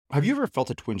Have you ever felt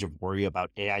a twinge of worry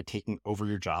about AI taking over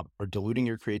your job or diluting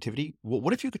your creativity? Well,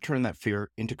 what if you could turn that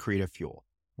fear into creative fuel?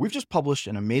 We've just published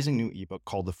an amazing new ebook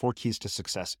called The 4 Keys to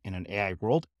Success in an AI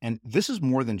World, and this is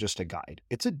more than just a guide.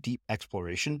 It's a deep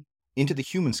exploration into the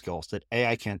human skills that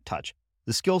AI can't touch,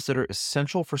 the skills that are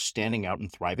essential for standing out and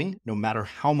thriving, no matter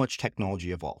how much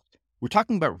technology evolves. We're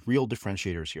talking about real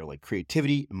differentiators here, like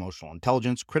creativity, emotional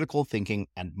intelligence, critical thinking,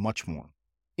 and much more.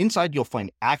 Inside, you'll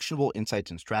find actionable insights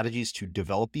and strategies to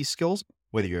develop these skills,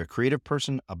 whether you're a creative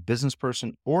person, a business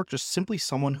person, or just simply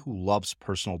someone who loves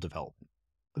personal development.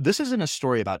 This isn't a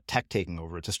story about tech taking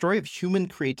over. It's a story of human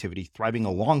creativity thriving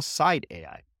alongside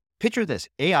AI. Picture this,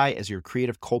 AI as your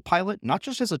creative co-pilot, not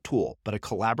just as a tool, but a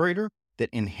collaborator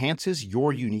that enhances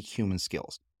your unique human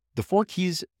skills. The 4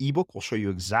 Keys ebook will show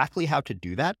you exactly how to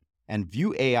do that and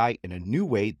view AI in a new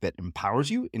way that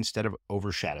empowers you instead of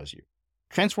overshadows you.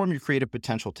 Transform your creative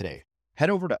potential today. Head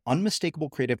over to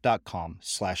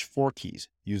unmistakablecreative.com/4keys.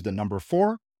 Use the number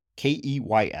 4,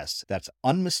 KEYS. That's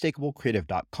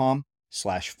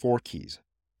unmistakablecreative.com/4keys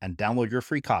and download your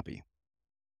free copy.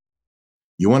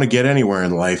 You want to get anywhere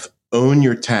in life, own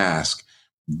your task.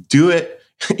 Do it.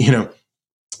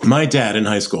 My dad in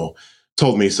high school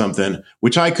told me something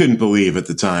which I couldn't believe at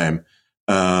the time,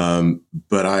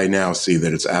 but I now see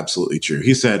that it's absolutely true.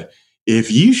 He said,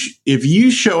 if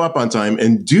you show up on time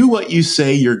and do what you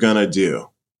say you're going to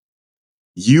do,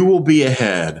 you will be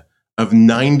ahead of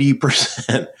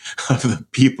 90% of the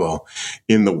people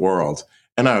in the world.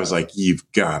 And I was like, you've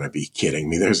got to be kidding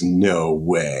me. There's no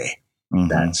way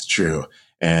that's true.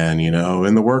 And,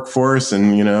 in the workforce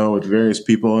and, with various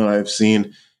people that I've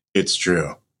seen, it's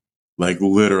true. Like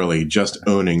literally just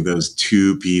owning those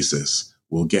two pieces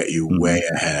will get you way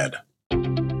ahead.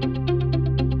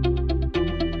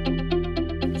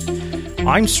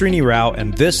 I'm Srini Rao,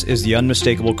 and this is the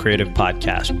Unmistakable Creative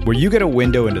Podcast, where you get a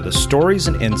window into the stories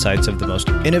and insights of the most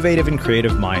innovative and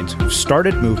creative minds who've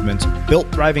started movements,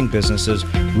 built thriving businesses,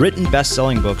 written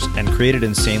best-selling books, and created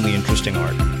insanely interesting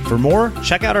art. For more,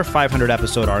 check out our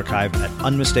 500-episode archive at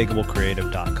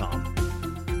unmistakablecreative.com.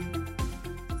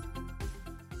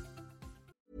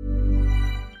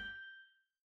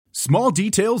 Small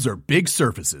details are big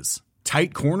surfaces.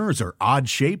 Tight corners are odd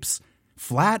shapes.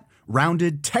 Flat,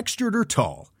 rounded, textured, or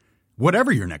tall.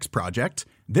 Whatever your next project,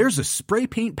 there's a spray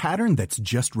paint pattern that's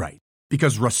just right.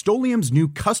 Because Rust-Oleum's new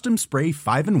Custom Spray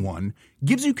 5-in-1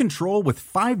 gives you control with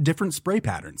 5 different spray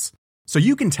patterns. So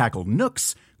you can tackle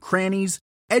nooks, crannies,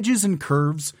 edges, and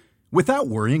curves without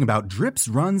worrying about drips,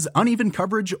 runs, uneven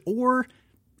coverage, or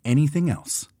anything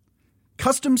else.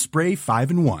 Custom Spray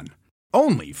 5-in-1.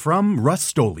 Only from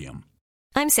Rust-Oleum.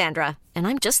 I'm Sandra, and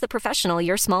I'm just the professional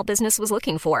your small business was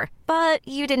looking for. But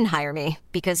you didn't hire me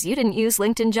because you didn't use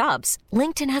LinkedIn Jobs.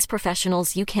 LinkedIn has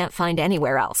professionals you can't find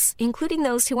anywhere else, including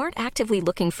those who aren't actively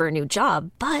looking for a new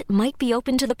job, but might be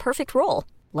open to the perfect role,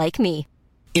 like me.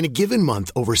 In a given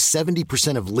month, over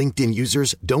 70% of LinkedIn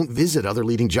users don't visit other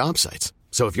leading job sites.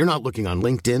 So if you're not looking on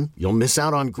LinkedIn, you'll miss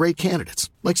out on great candidates,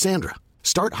 like Sandra.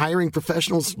 Start hiring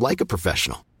professionals like a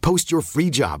professional. Post your free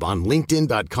job on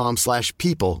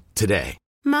linkedin.com/people today.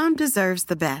 Mom deserves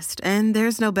the best, and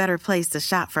there's no better place to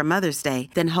shop for Mother's Day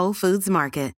than Whole Foods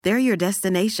Market. They're your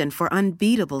destination for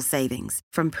unbeatable savings,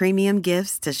 from premium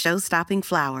gifts to show-stopping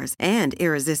flowers and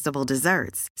irresistible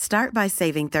desserts. Start by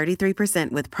saving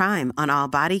 33% with Prime on all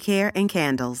body care and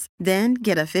candles. Then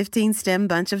get a 15-stem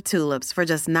bunch of tulips for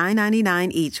just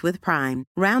 $9.99 each with Prime.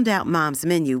 Round out Mom's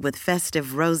menu with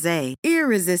festive rosé,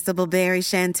 irresistible berry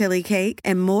chantilly cake,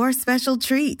 and more special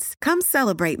treats. Come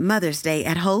celebrate Mother's Day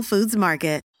at Whole Foods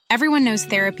Market. Everyone knows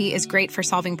therapy is great for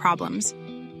solving problems,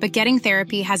 but getting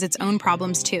therapy has its own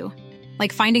problems too,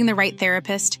 like finding the right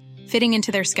therapist, fitting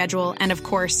into their schedule, and of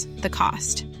course, the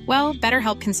cost. Well,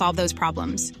 BetterHelp can solve those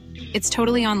problems. It's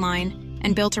totally online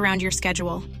and built around your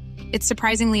schedule. It's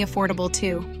surprisingly affordable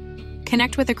too.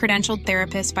 Connect with a credentialed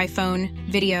therapist by phone,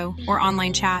 video, or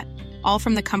online chat, all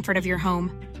from the comfort of your home.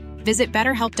 Visit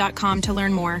BetterHelp.com to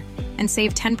learn more and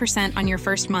save 10% on your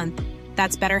first month.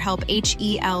 That's BetterHelp,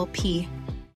 H-E-L-P.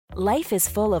 Life is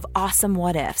full of awesome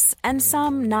what-ifs, and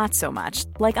some not so much,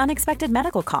 like unexpected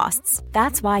medical costs.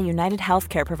 That's why United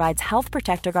Healthcare provides Health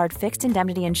Protector Guard fixed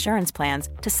indemnity insurance plans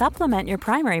to supplement your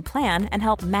primary plan and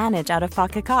help manage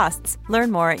out-of-pocket costs.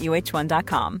 Learn more at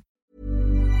UH1.com.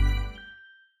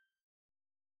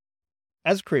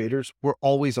 As creators, we're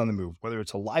always on the move. Whether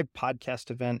it's a live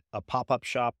podcast event, a pop-up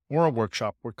shop, or a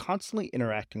workshop, we're constantly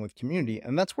interacting with community,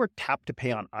 and that's where Tap to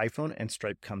Pay on iPhone and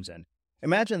Stripe comes in.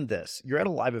 Imagine this. You're at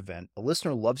a live event, a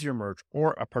listener loves your merch,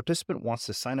 or a participant wants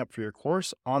to sign up for your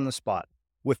course on the spot.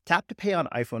 With Tap to Pay on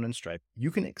iPhone and Stripe, you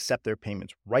can accept their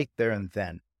payments right there and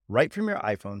then, right from your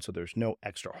iPhone, so there's no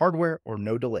extra hardware or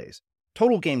no delays.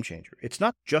 Total game changer. It's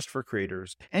not just for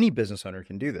creators. Any business owner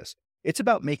can do this. It's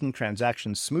about making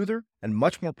transactions smoother and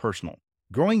much more personal,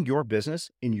 growing your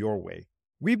business in your way.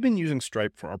 We've been using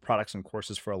Stripe for our products and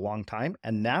courses for a long time,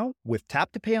 and now with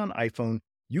Tap to Pay on iPhone,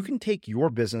 you can take your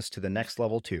business to the next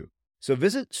level too. So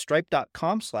visit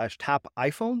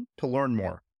stripe.com/tapiphone to learn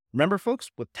more. Remember,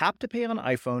 folks, with Tap to Pay on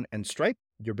iPhone and Stripe,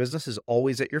 your business is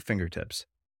always at your fingertips.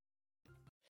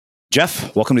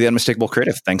 Jeff, welcome to the Unmistakable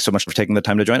Creative. Thanks so much for taking the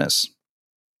time to join us.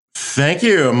 Thank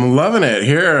you. I'm loving it.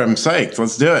 Here, I'm psyched.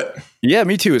 Let's do it. Yeah,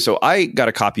 me too. So I got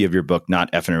a copy of your book, Not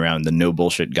Effing Around, the no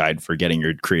bullshit guide for getting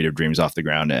your creative dreams off the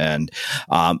ground. And,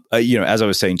 as I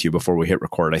was saying to you before we hit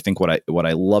record, I think what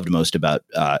I loved most about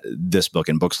this book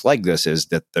and books like this is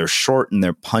that they're short and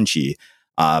they're punchy.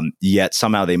 Yet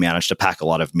somehow they manage to pack a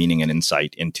lot of meaning and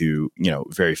insight into,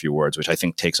 very few words, which I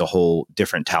think takes a whole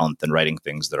different talent than writing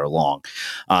things that are long.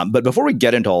 But before we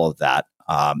get into all of that,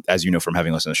 as you know from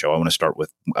having listened to the show, I want to start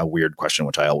with a weird question,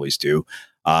 which I always do.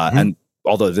 And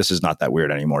although this is not that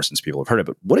weird anymore since people have heard it,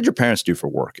 but what did your parents do for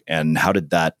work? And how did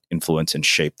that influence and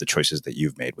shape the choices that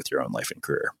you've made with your own life and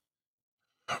career?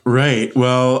 Right.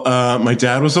 Well, my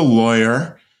dad was a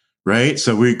lawyer. Right.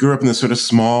 So we grew up in this sort of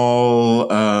small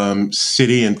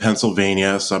city in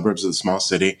Pennsylvania, suburbs of the small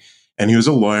city. And he was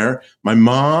a lawyer. My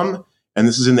mom, and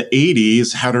this is in the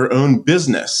 80s, had her own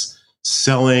business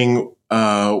selling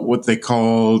what they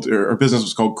called, or her business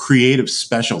was called Creative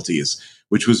Specialties,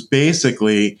 which was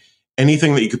basically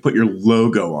anything that you could put your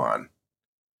logo on.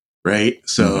 Right.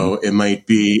 So it might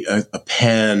be a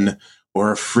pen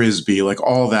or a Frisbee, like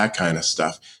all that kind of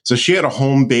stuff. So she had a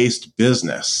home-based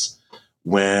business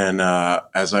when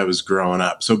as I was growing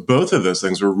up. So both of those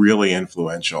things were really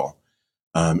influential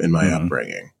in my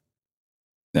upbringing.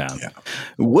 Yeah.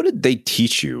 What did they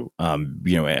teach you,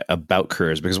 about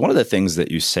careers? Because one of the things that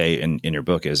you say in your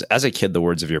book is, as a kid, the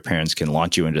words of your parents can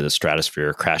launch you into the stratosphere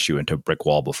or crash you into a brick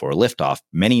wall before liftoff.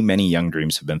 Many, many young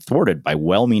dreams have been thwarted by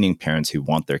well-meaning parents who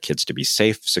want their kids to be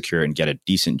safe, secure, and get a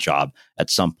decent job at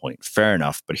some point. Fair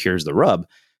enough. But here's the rub.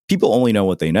 People only know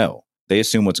what they know. They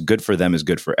assume what's good for them is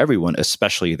good for everyone,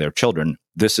 especially their children.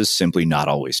 This is simply not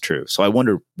always true. So I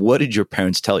wonder, what did your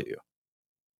parents tell you?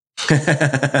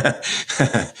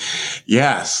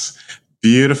 Yes.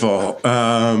 Beautiful.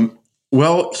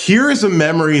 Well, here is a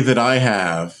memory that I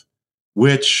have,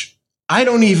 which I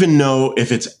don't even know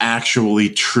if it's actually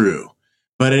true,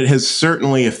 but it has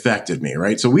certainly affected me,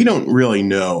 right? So we don't really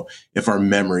know if our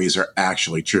memories are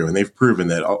actually true. And they've proven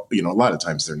that, a lot of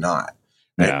times they're not.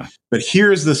 Right? Yeah. But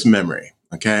here's this memory,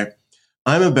 okay?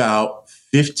 I'm about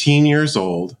 15 years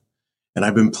old, and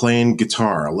I've been playing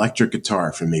guitar, electric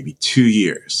guitar, for maybe 2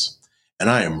 years. And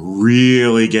I am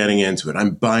really getting into it.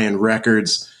 I'm buying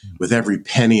records with every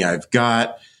penny I've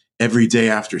got. Every day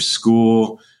after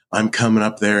school, I'm coming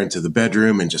up there into the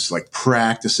bedroom and just like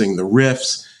practicing the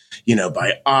riffs,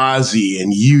 by Ozzy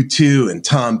and U2 and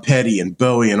Tom Petty and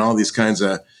Bowie and all these kinds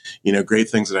of, great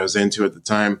things that I was into at the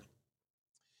time.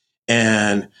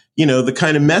 And, the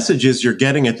kind of messages you're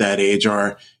getting at that age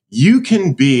are,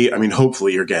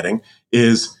 hopefully you're getting,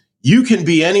 is you can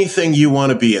be anything you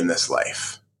want to be in this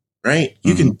life, right?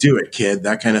 You can do it, kid,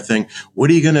 that kind of thing. What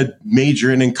are you going to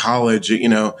major in college?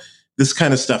 This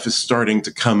kind of stuff is starting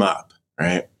to come up,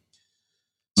 right?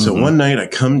 So one night I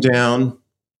come down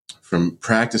from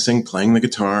practicing playing the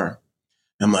guitar.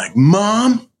 I'm like,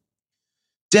 Mom,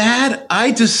 Dad,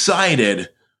 I decided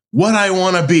what I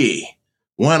want to be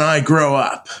when I grow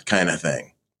up, kind of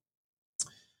thing.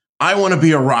 I want to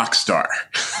be a rock star.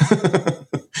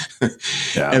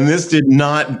 And this did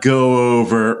not go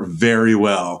over very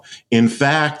well. In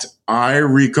fact, I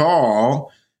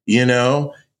recall,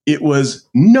 it was,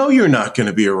 no, you're not going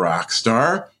to be a rock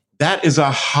star. That is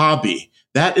a hobby.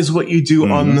 That is what you do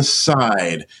on the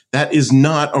side. That is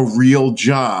not a real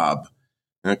job.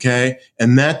 Okay.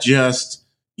 And that just,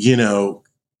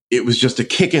 it was just a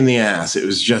kick in the ass. It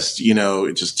was just,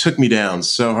 it just took me down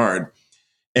so hard.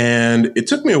 And it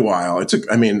took me a while.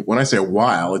 When I say a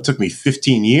while, it took me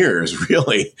 15 years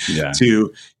really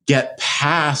to get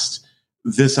past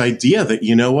this idea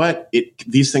that,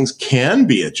 these things can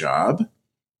be a job,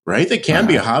 right? They can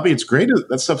be a hobby. It's great.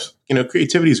 That stuff,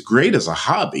 creativity is great as a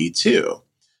hobby too,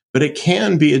 but it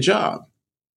can be a job.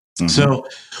 So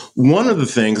one of the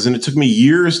things, and it took me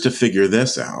years to figure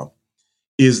this out,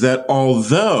 is that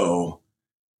although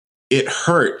it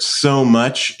hurt so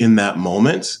much in that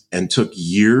moment and took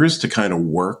years to kind of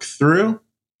work through,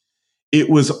 it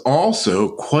was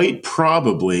also quite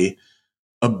probably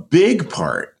a big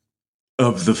part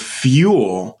of the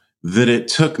fuel that it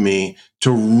took me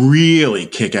to really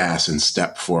kick ass and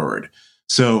step forward.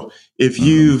 So if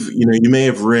you may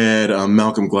have read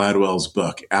Malcolm Gladwell's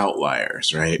book,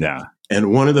 Outliers, right? Yeah.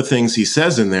 And one of the things he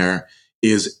says in there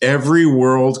is every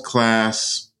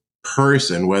world-class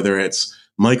person, whether it's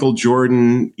Michael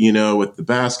Jordan, with the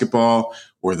basketball,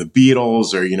 or the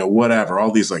Beatles, or, whatever,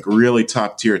 all these like really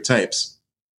top tier types,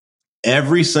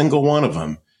 every single one of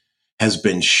them has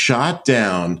been shot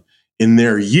down in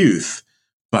their youth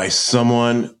by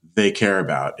someone they care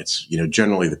about. It's,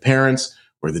 generally the parents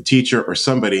or the teacher or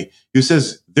somebody who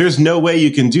says, there's no way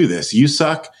you can do this. You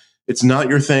suck. It's not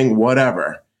your thing,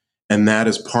 whatever. And that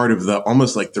is part of the,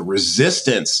 almost like the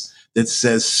resistance that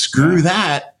says, screw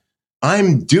that.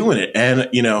 I'm doing it. And,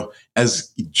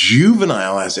 as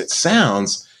juvenile as it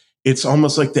sounds, it's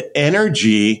almost like the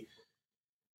energy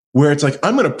where it's like,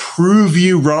 I'm going to prove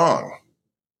you wrong.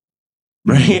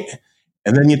 Right.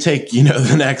 And then you take,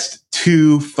 the next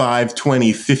 2, 5,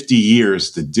 20, 50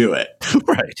 years to do it.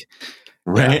 Right.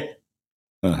 Right.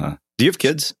 Yeah. Uh-huh. Do you have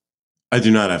kids? I do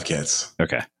not have kids.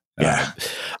 Okay. Yeah.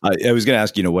 I was going to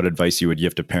ask, what advice you would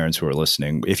give to parents who are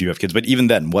listening if you have kids, but even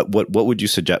then, what would you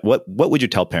suggest? What would you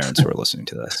tell parents who are listening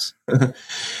to this?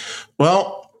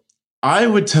 Well, I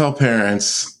would tell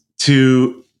parents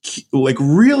to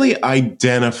really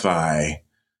identify,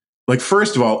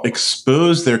 first of all,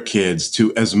 expose their kids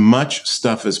to as much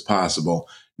stuff as possible,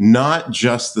 not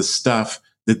just the stuff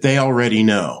that they already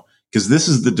know, because this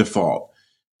is the default.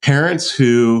 Parents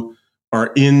who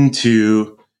are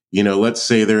into, let's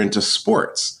say they're into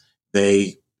sports,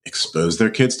 they expose their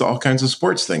kids to all kinds of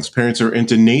sports things. Parents are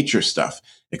into nature stuff,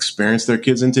 experience their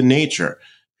kids into nature.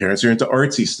 Parents are into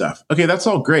artsy stuff. Okay, that's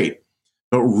all great.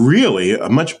 But really, a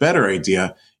much better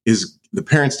idea is the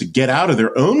parents to get out of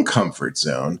their own comfort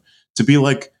zone, to be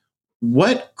like,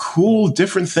 what cool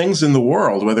different things in the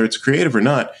world, whether it's creative or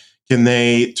not, can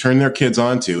they turn their kids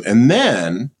onto? And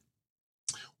then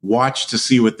watch to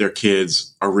see what their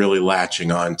kids are really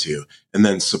latching onto, and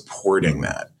then supporting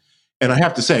that. And I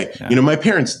have to say, my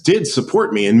parents did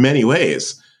support me in many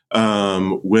ways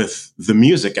with the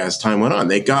music as time went on.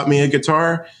 They got me a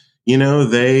guitar,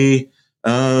 they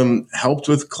helped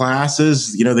with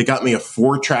classes. They got me a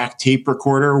 4-track tape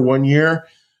recorder one year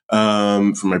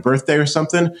for my birthday or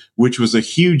something, which was a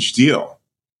huge deal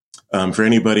for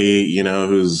anybody,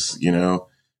 who's,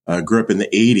 grew up in the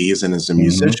 80s and is a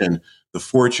musician. The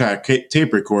 4-track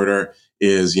tape recorder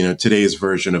is, today's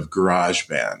version of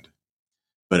GarageBand.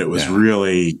 But it was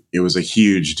it was a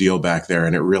huge deal back there,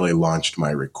 and it really launched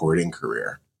my recording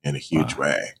career in a huge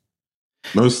way.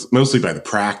 Mostly by the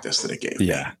practice that it gave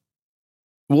me.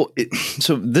 Well,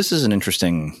 so this is an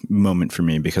interesting moment for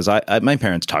me because my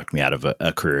parents talked me out of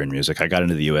a career in music. I got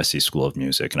into the USC School of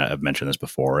Music, and I've mentioned this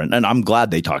before, and I'm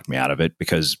glad they talked me out of it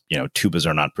because, tubas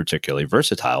are not particularly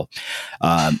versatile.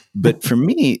 But for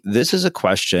me, this is a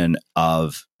question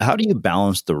of how do you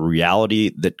balance the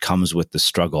reality that comes with the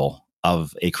struggle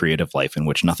of a creative life in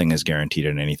which nothing is guaranteed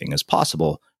and anything is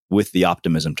possible with the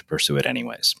optimism to pursue it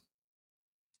anyways?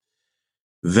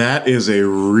 That is a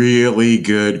really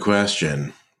good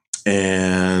question.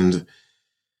 And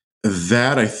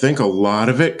that, I think a lot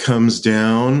of it comes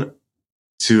down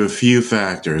to a few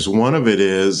factors. One of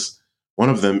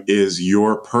them is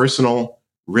your personal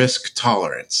risk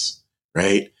tolerance,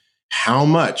 right? How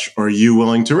much are you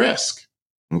willing to risk?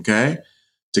 Okay.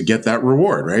 To get that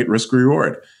reward, right? Risk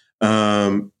reward.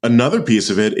 Another piece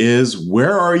of it is,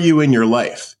 where are you in your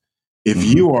life? If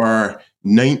you are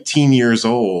 19 years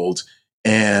old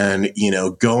and,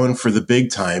 going for the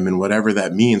big time and whatever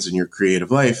that means in your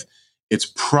creative life,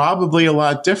 it's probably a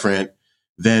lot different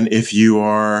than if you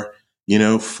are,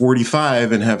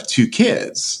 45 and have 2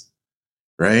 kids,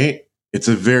 right? It's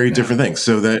a very different thing.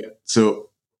 So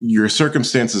your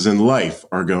circumstances in life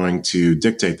are going to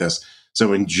dictate this.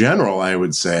 So in general, I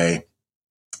would say,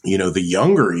 the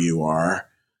younger you are,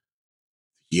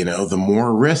 the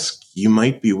more risk you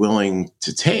might be willing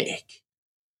to take,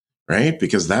 right?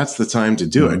 Because that's the time to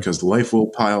do it, because life will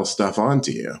pile stuff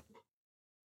onto you.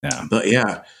 Yeah. But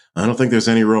I don't think there's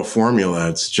any real formula.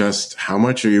 It's just, how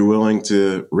much are you willing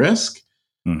to risk?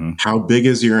 How big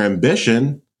is your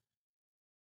ambition?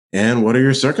 And what are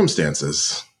your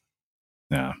circumstances?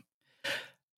 Yeah.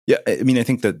 Yeah, I mean, I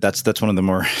think that's one of the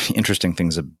more interesting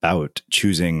things about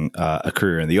choosing a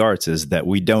career in the arts is that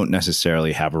we don't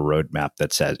necessarily have a roadmap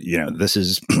that says, this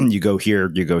is, you go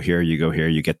here, you go here, you go here,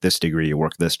 you get this degree, you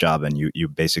work this job, and you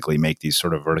basically make these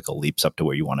sort of vertical leaps up to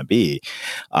where you want to be.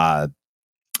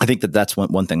 I think that's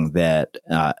one thing that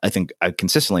I think I've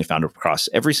consistently found across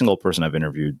every single person I've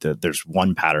interviewed, that there's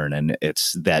one pattern, and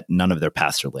it's that none of their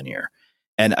paths are linear.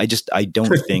 And I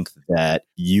don't think that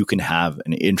you can have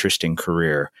an interesting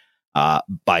career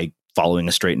by following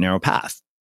a straight and narrow path.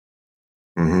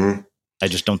 I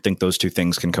just don't think those two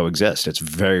things can coexist. It's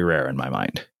very rare in my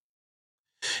mind.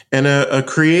 And a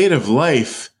creative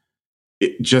life,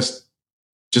 it just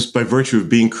by virtue of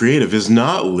being creative, is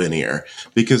not linear,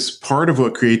 because part of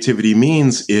what creativity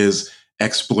means is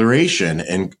exploration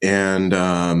and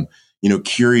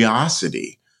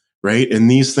curiosity, right? And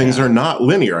these things are not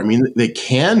linear. I mean, they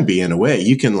can be in a way.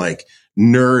 You can like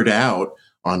nerd out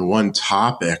on one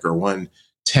topic or one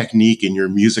technique in your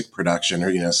music production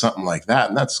or something like that,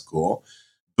 and that's cool.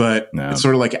 But it's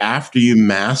sort of like after you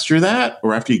master that,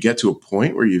 or after you get to a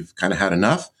point where you've kind of had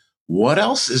enough, what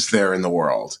else is there in the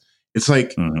world? It's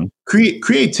like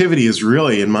creativity is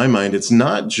really, in my mind, it's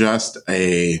not just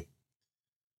a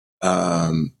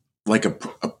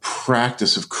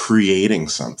practice of creating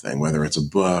something, whether it's a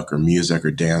book or music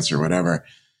or dance or whatever.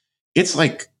 It's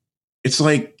like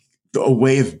a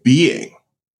way of being.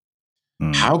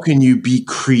 How can you be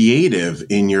creative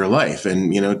in your life?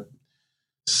 And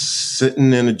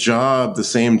sitting in the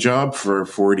same job for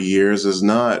 40 years is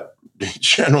not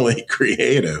generally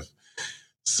creative.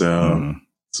 So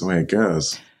that's the way it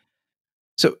goes.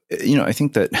 So, I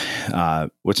think that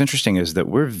what's interesting is that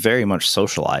we're very much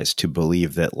socialized to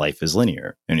believe that life is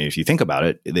linear. And if you think about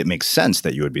it, it makes sense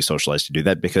that you would be socialized to do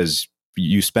that, because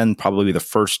you spend probably the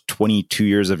first 22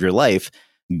 years of your life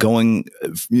going,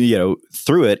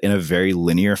 through it in a very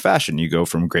linear fashion. You go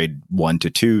from grade 1 to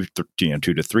 2, 2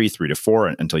 to 3, 3 to 4,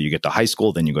 until you get to high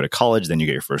school. Then you go to college. Then you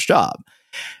get your first job.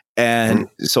 And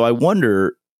so I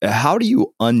wonder, how do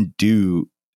you undo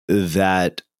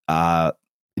that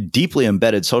deeply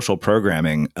embedded social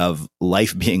programming of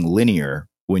life being linear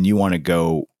when you want to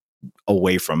go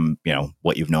away from,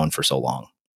 what you've known for so long?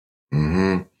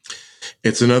 Mm-hmm.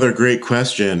 It's another great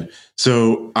question.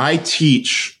 So I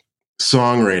teach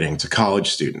songwriting to college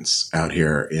students out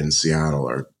here in Seattle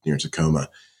or near Tacoma.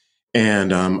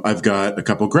 And I've got a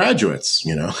couple graduates,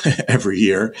 every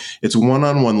year. It's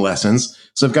one-on-one lessons.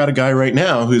 So I've got a guy right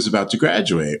now who's about to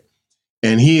graduate.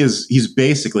 And he's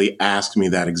basically asked me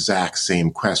that exact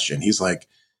same question. He's like,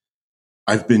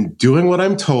 I've been doing what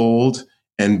I'm told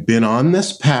and been on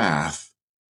this path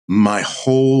my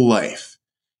whole life.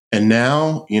 And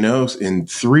now, in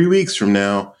 3 weeks from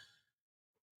now,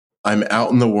 I'm out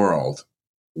in the world.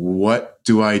 What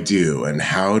do I do? And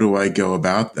how do I go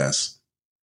about this?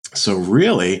 So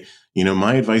really,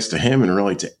 my advice to him, and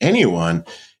really to anyone,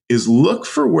 is look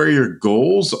for where your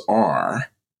goals are,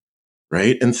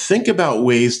 right? And think about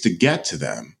ways to get to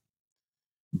them.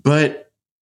 But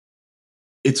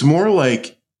it's more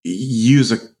like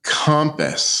use a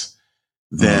compass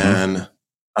than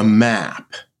a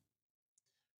map,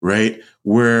 right?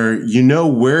 Where you know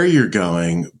where you're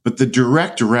going, but the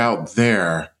direct route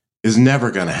there is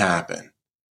never going to happen.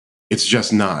 It's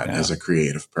just not as a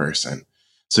creative person.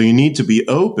 So you need to be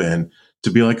open to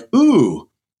be like, ooh,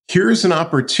 here's an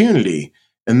opportunity.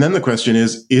 And then the question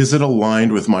is it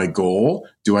aligned with my goal?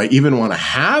 Do I even want to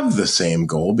have the same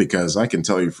goal? Because I can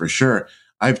tell you for sure,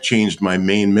 I've changed my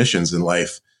main missions in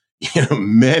life,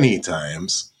 many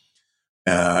times.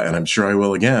 And I'm sure I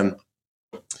will again.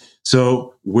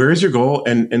 So where's your goal,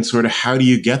 and sort of how do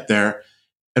you get there,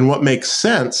 and what makes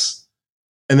sense?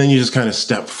 And then you just kind of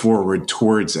step forward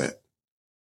towards it.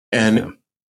 And,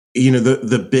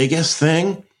 the biggest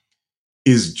thing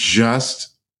is just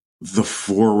the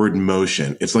forward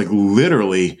motion. It's like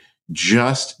literally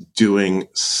just doing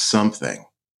something.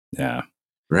 Yeah.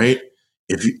 Right?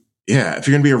 If you're going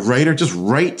to be a writer, just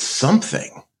write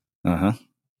something.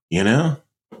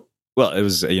 Well, it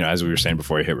was, as we were saying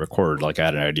before I hit record, like I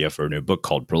had an idea for a new book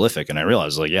called Prolific, and I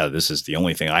realized this is the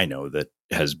only thing I know that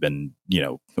has been,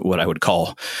 what I would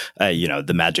call,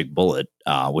 the magic bullet,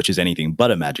 which is anything but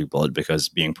a magic bullet, because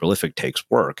being prolific takes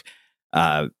work.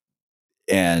 I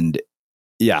think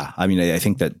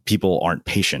that people aren't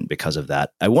patient because of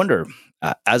that. I wonder,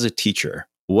 as a teacher,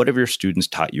 what have your students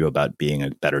taught you about being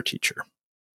a better teacher?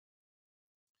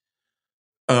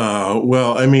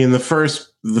 Well, I mean, the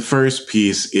first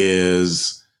piece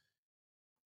is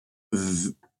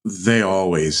they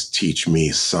always teach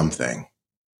me something,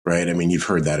 right? I mean, you've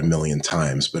heard that a million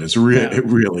times, but it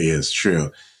really is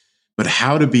true. But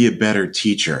how to be a better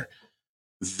teacher?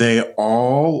 They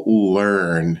all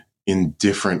learn in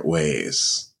different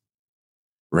ways,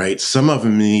 right? Some of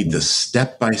them need the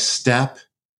step-by-step.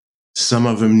 Some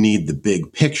of them need the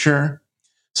big picture.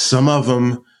 Some of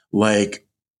them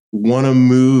want to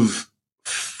move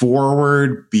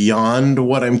forward beyond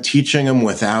what I'm teaching them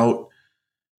without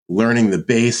learning the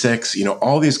basics,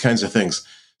 all these kinds of things.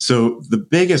 So the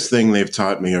biggest thing they've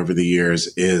taught me over the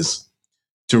years is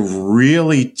to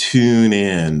really tune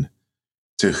in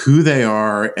to who they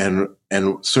are and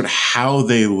sort of how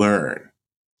they learn.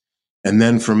 And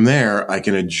then from there, I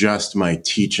can adjust my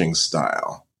teaching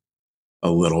style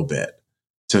a little bit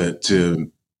so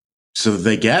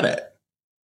they get it,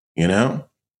 you know?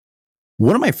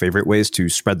 One of my favorite ways to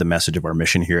spread the message of our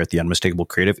mission here at The Unmistakable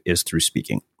Creative is through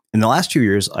speaking. In the last 2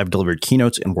 years, I've delivered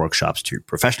keynotes and workshops to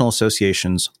professional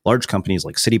associations, large companies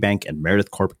like Citibank and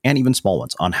Meredith Corp, and even small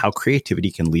ones on how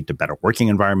creativity can lead to better working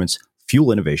environments,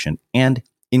 fuel innovation, and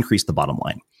increase the bottom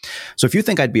line. So if you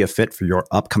think I'd be a fit for your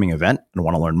upcoming event and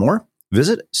want to learn more,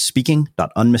 visit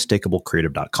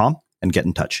speaking.unmistakablecreative.com and get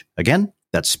in touch. Again,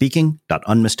 that's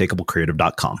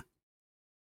speaking.unmistakablecreative.com.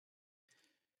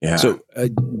 Yeah. So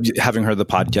having heard the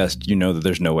podcast, you know that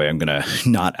there's no way I'm going to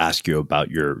not ask you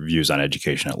about your views on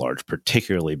education at large,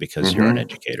 particularly because you're an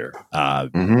educator,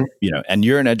 you know, and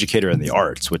you're an educator in the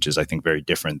arts, which is, I think, very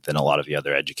different than a lot of the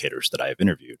other educators that I've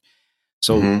interviewed.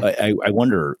 So I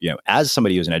wonder, you know, as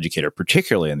somebody who's an educator,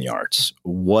 particularly in the arts,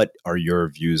 what are your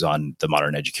views on the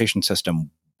modern education system?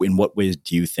 In what ways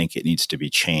do you think it needs to be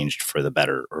changed for the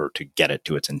better or to get it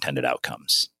to its intended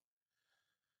outcomes?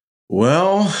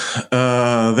 Well,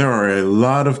 there are a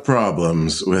lot of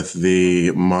problems with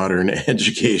the modern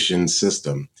education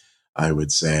system, I would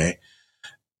say.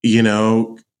 You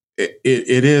know, it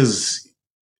is,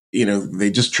 you know,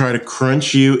 they just try to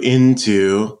crunch you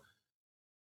into,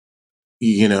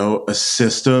 you know, a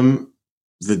system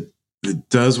that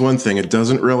does one thing. It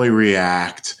doesn't really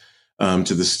react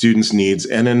to the student's needs.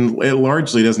 And then it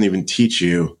largely doesn't even teach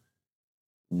you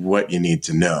what you need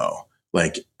to know,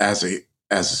 like as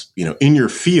you know, in your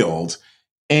field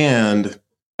and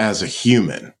as a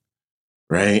human,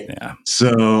 right? Yeah.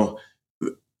 So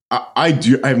I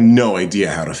have no idea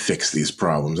how to fix these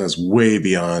problems. That's way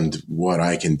beyond what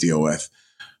I can deal with.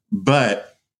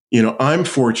 But, you know, I'm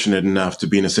fortunate enough to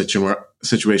be in a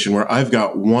situation where I've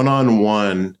got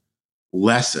one-on-one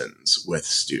lessons with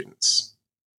students.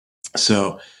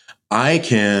 So I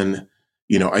can,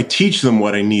 you know, I teach them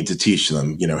what I need to teach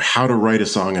them. You know, how to write a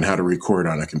song and how to record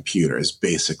on a computer is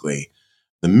basically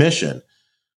the mission.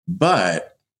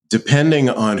 But depending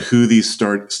on who these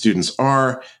students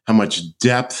are, how much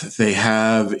depth they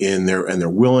have in their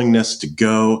willingness to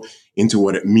go into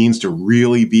what it means to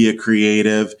really be a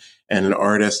creative and an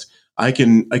artist, I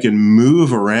can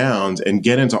move around and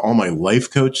get into all my life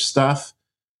coach stuff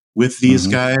with these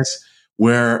guys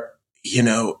where, you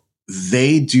know,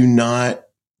 they do not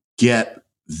get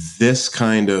this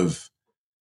kind of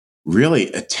really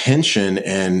attention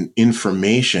and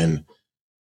information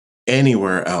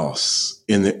anywhere else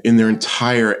in their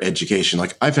entire education.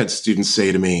 Like, I've had students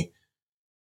say to me,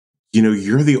 you know,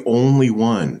 you're the only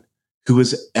one who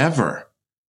has ever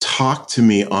talked to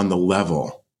me on the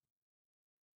level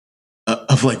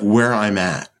of like where I'm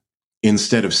at,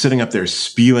 instead of sitting up there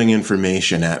spewing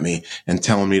information at me and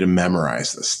telling me to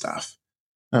memorize this stuff.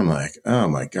 I'm like, oh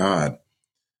my God.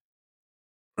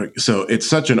 So it's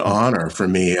such an honor for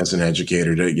me as an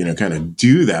educator to, you know, kind of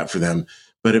do that for them.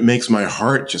 But it makes my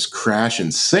heart just crash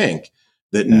and sink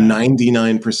that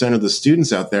 99% of the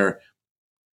students out there,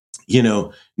 you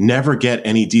know, never get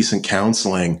any decent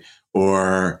counseling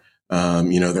or,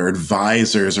 you know, their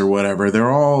advisors or whatever.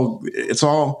 It's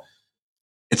all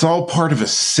part of a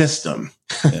system.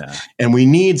 Yeah. And we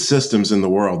need systems in the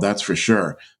world, that's for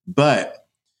sure. But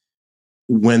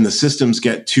when the systems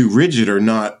get too rigid or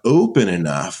not open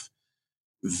enough,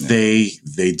 they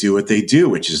do what they do,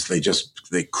 which is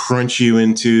they crunch you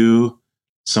into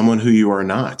someone who you are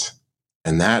not.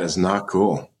 And that is not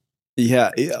cool.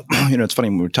 Yeah. You know, it's funny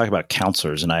when we talk about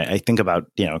counselors, and I think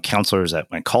about, you know, counselors at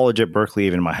my college at Berkeley,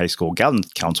 even my high school, guidance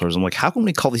counselors. I'm like, how can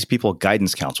we call these people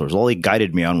guidance counselors? All they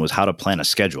guided me on was how to plan a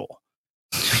schedule.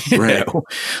 Right. You know?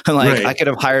 And like, I could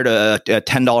have hired a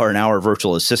 $10 an hour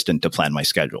virtual assistant to plan my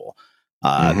schedule.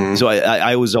 So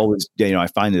I was always, you know, I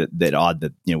find that odd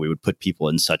that, you know, we would put people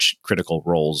in such critical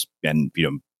roles and, you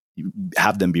know,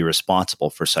 have them be responsible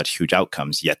for such huge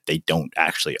outcomes, yet they don't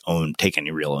actually take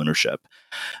any real ownership.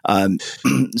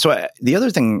 So the other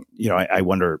thing, you know, I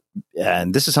wonder,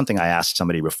 and this is something I asked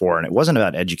somebody before, and it wasn't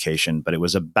about education, but it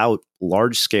was about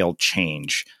large scale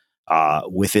change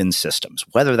within systems,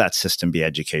 whether that system be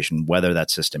education, whether that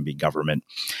system be government.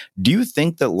 Do you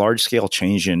think that large-scale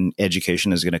change in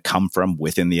education is going to come from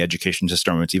within the education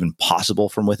system, or it's even possible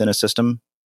from within a system,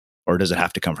 or does it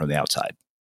have to come from the outside?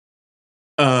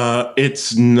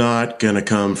 It's not going to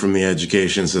come from the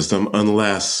education system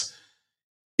unless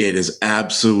it is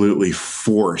absolutely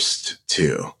forced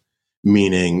to,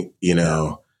 meaning, you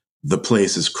know, the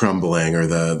place is crumbling or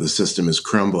the system is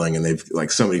crumbling and they've,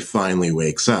 like, somebody finally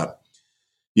wakes up.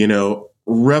 You know,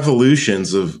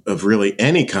 revolutions of really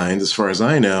any kind, as far as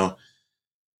I know,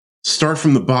 start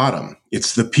from the bottom.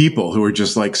 it's the people who are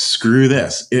just like, screw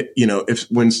this.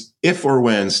 If or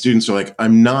when students are like,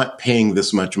 I'm not paying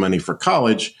this much money for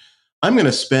college, I'm going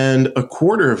to spend a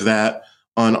quarter of that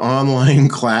on online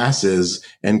classes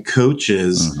and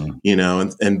coaches,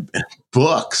 and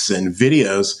books and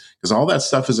videos, because all that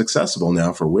stuff is accessible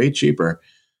now for way cheaper.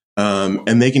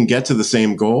 And they can get to the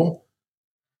same goal.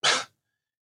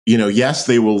 Yes,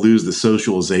 they will lose the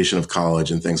socialization of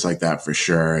college and things like that for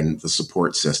sure, and the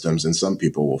support systems, and some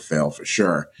people will fail for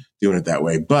sure doing it that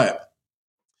way. But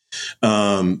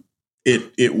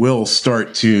it will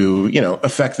start to,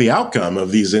 affect the outcome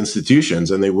of these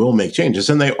institutions, and they will make changes,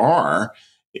 and they are,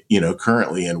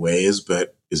 currently in ways.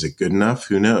 But is it good enough?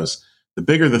 Who knows? The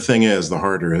bigger the thing is, the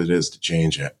harder it is to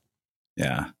change it.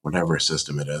 Yeah, whatever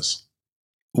system it is.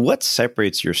 What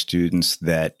separates your students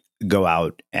that go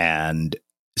out and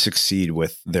succeed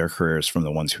with their careers from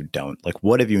the ones who don't? Like,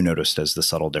 what have you noticed as the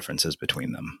subtle differences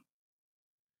between them?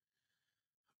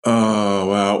 Oh,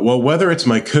 wow. Well, whether it's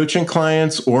my coaching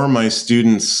clients or my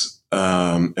students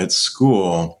at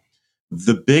school,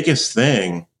 the biggest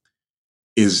thing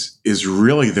is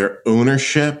really their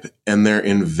ownership and their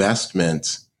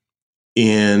investment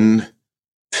in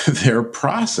their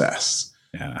process.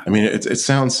 Yeah. I mean, it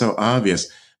sounds so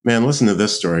obvious. Man, listen to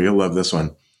this story. You'll love this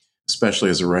one, especially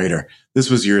as a writer.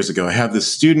 This was years ago. I have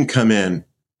this student come in,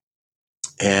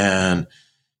 and,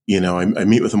 I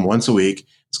meet with him once a week.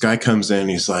 This guy comes in,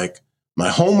 he's like, my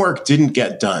homework didn't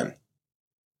get done.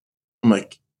 I'm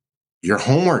like, your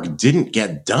homework didn't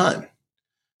get done?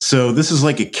 So this is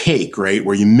like a cake, right?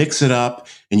 Where you mix it up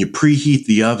and you preheat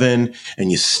the oven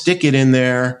and you stick it in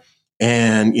there,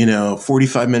 and,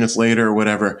 45 minutes later or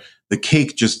whatever, the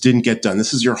cake just didn't get done.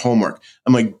 This is your homework.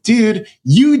 I'm like, dude,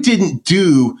 you didn't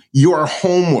do your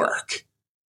homework,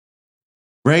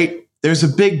 right? There's a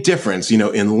big difference,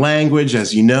 in language,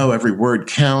 as you know, every word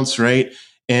counts, right?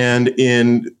 And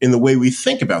in the way we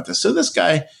think about this. So this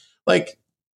guy, like,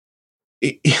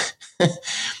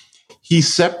 he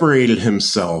separated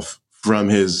himself from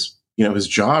his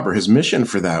job or his mission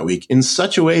for that week in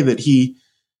such a way that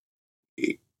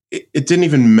it didn't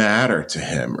even matter to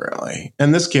him, really.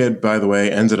 And this kid, by the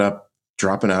way, ended up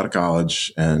dropping out of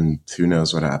college, and who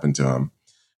knows what happened to him.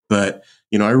 But,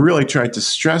 I really tried to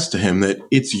stress to him that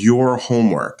it's your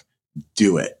homework.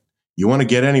 Do it. You want to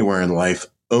get anywhere in life,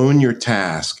 own your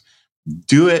task.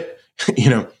 Do it.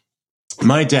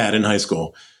 My dad in high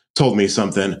school told me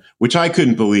something which I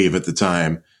couldn't believe at the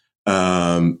time,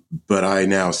 but I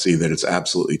now see that it's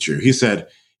absolutely true. He said,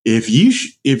 if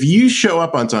you show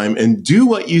up on time and do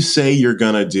what you say you're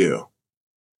going to do,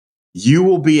 you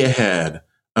will be ahead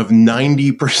of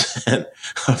 90%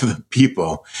 of the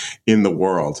people in the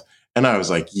world. And I was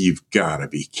like, you've got to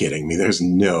be kidding me. There's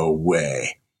no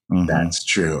way that's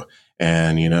true.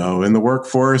 And, in the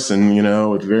workforce and,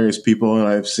 with various people that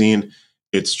I've seen,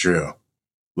 it's true.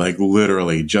 Like,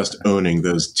 literally just owning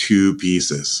those two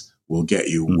pieces will get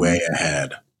you way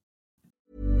ahead.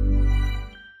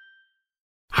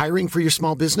 Hiring for your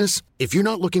small business? If you're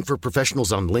not looking for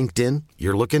professionals on LinkedIn,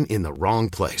 you're looking in the wrong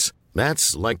place.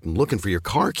 That's like looking for your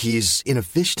car keys in a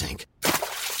fish tank.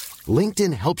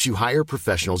 LinkedIn helps you hire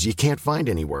professionals you can't find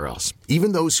anywhere else,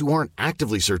 even those who aren't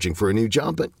actively searching for a new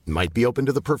job but might be open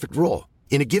to the perfect role.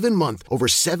 In a given month, over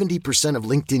 70% of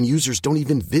LinkedIn users don't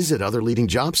even visit other leading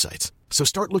job sites. So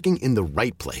start looking in the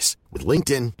right place. With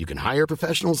LinkedIn, you can hire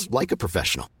professionals like a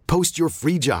professional. Post your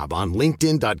free job on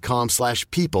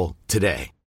linkedin.com/people today.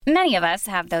 Many of us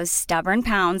have those stubborn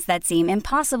pounds that seem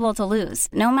impossible to lose,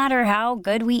 no matter how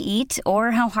good we eat or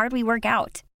how hard we work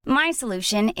out. My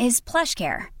solution is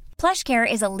PlushCare.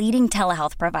 PlushCare is a leading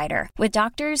telehealth provider with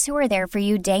doctors who are there for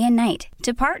you day and night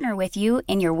to partner with you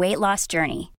in your weight loss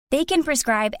journey. They can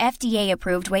prescribe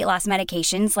FDA-approved weight loss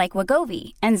medications like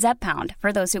Wegovy and Zepbound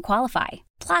for those who qualify.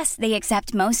 Plus, they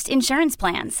accept most insurance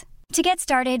plans. To get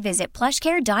started, visit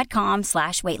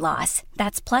plushcare.com/weightloss.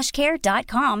 That's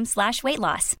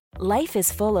plushcare.com/weightloss. Life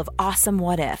is full of awesome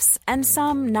what-ifs, and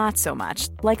some not so much,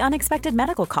 like unexpected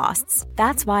medical costs.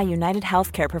 That's why United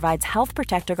Healthcare provides Health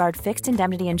Protector Guard fixed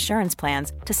indemnity insurance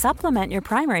plans to supplement your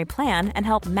primary plan and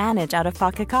help manage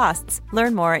out-of-pocket costs.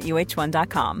 Learn more at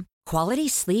uh1.com. Quality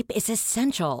sleep is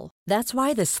essential. That's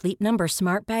why the Sleep Number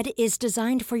Smart Bed is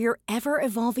designed for your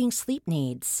ever-evolving sleep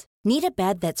needs. Need a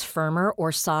bed that's firmer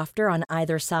or softer on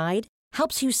either side?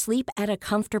 Helps you sleep at a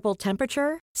comfortable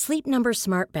temperature? Sleep Number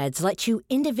Smart Beds let you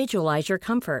individualize your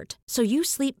comfort so you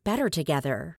sleep better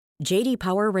together. JD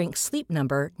Power ranks Sleep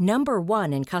Number number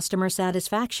 1 in customer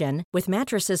satisfaction with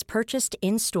mattresses purchased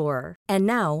in-store. And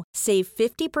now, save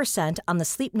 50% on the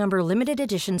Sleep Number Limited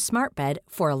Edition Smart Bed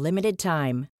for a limited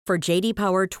time. For JD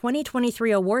Power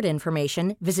 2023 award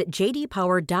information, visit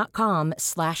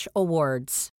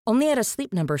jdpower.com/awards. Only at a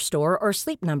Sleep Number store or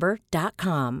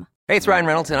sleepnumber.com. Hey, it's Ryan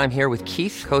Reynolds, and I'm here with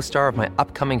Keith, co-star of my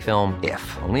upcoming film,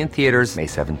 If, only in theaters May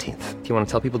 17th. Do you want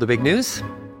to tell people the big news?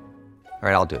 All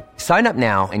right, I'll do it. Sign up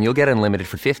now and you'll get unlimited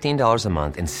for $15 a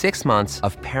month and 6 months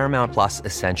of Paramount Plus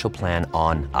Essential Plan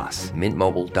on us.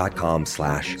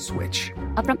 MintMobile.com/switch.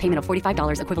 Upfront payment of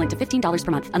 $45 equivalent to $15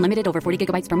 per month. Unlimited over 40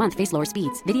 gigabytes per month. Face lower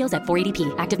speeds. Videos at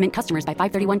 480p. Active Mint customers by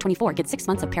 531.24 get 6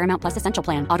 months of Paramount Plus Essential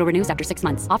Plan. Auto renews after 6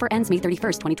 months. Offer ends May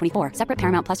 31st, 2024. Separate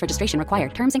Paramount Plus registration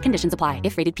required. Terms and conditions apply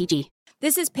if rated PG.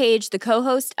 This is Paige, the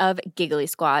co-host of Giggly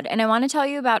Squad, and I want to tell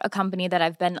you about a company that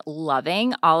I've been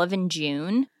loving, Olive &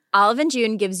 June. Olive &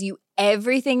 June gives you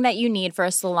everything that you need for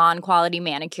a salon-quality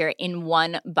manicure in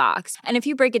one box. And if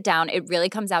you break it down, it really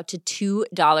comes out to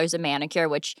 $2 a manicure,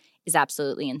 which is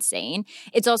absolutely insane.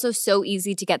 It's also so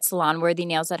easy to get salon-worthy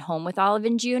nails at home with Olive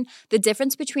 & June. The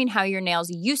difference between how your nails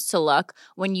used to look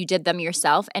when you did them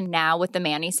yourself and now with the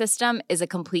Mani system is a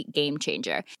complete game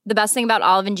changer. The best thing about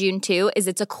Olive & June, too, is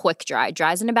it's a quick dry.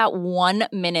 Dries in about 1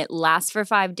 minute, lasts for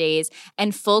 5 days,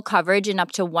 and full coverage in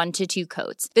up to 1 to 2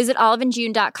 coats. Visit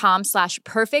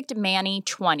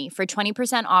oliveandjune.com/perfectmani20 for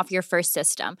 20% off your first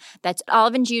system. That's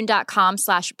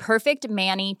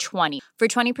oliveandjune.com/perfectmani20 for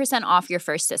 20% off your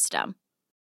first system.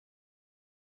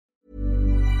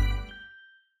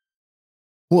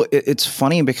 Well, it's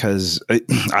funny because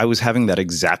I was having that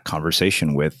exact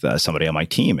conversation with somebody on my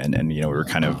team, and we were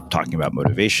kind of talking about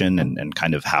motivation and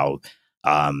kind of how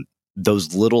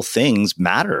those little things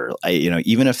matter.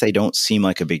 Even if they don't seem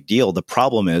like a big deal, the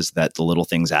problem is that the little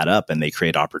things add up and they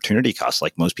create opportunity costs.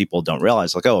 Like most people don't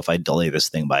realize, like, oh, if I delay this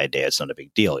thing by a day, it's not a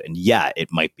big deal. And yeah,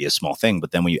 it might be a small thing,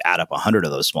 but then when you add up 100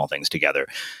 of those small things together,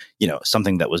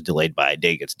 something that was delayed by a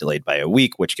day gets delayed by a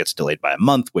week, which gets delayed by a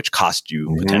month, which cost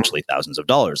you potentially thousands of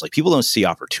dollars. Like, people don't see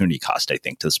opportunity cost, I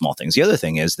think, to the small things. The other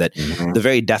thing is that the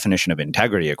very definition of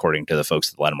integrity, according to the folks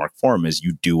at the Landmark Forum, is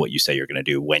you do what you say you're going to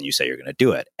do when you say you're going to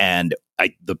do it. And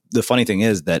the funny thing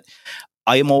is that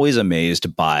I am always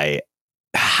amazed by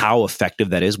how effective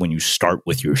that is when you start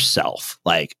with yourself.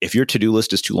 Like, if your to-do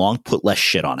list is too long, put less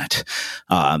shit on it.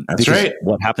 That's right.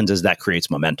 What happens is that creates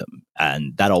momentum.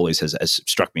 And that always has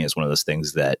struck me as one of those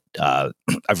things that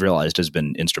I've realized has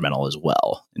been instrumental as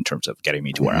well in terms of getting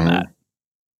me to where I'm at.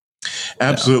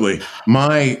 Absolutely. Go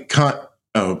ahead.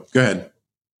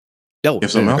 No,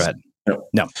 go ahead.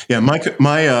 No. Yeah,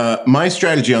 my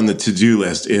strategy on the to-do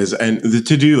list is, and the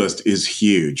to-do list is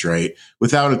huge, right?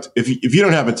 Without it, if you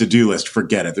don't have a to-do list,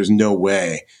 forget it. There's no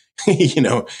way,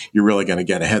 you're really going to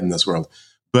get ahead in this world.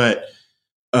 But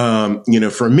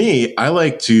for me, I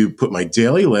like to put my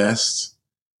daily list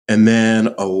and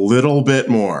then a little bit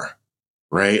more,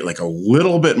 right? Like a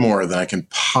little bit more than I can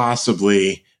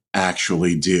possibly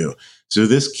actually do. So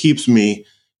this keeps me,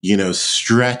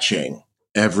 stretching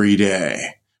every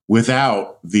day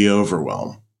without the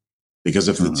overwhelm. Because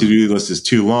if the to-do list is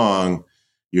too long,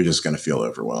 you're just going to feel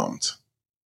overwhelmed.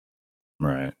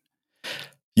 Right.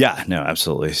 Yeah, no,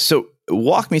 absolutely. So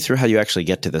walk me through how you actually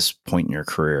get to this point in your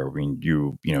career. I mean,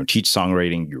 you teach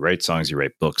songwriting, you write songs, you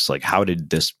write books. Like, how did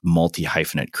this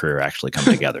multi-hyphenate career actually come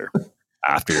together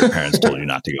after your parents told you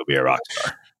not to go be a rock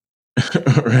star?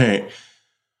 Right.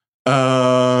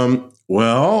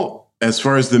 Well, as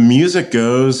far as the music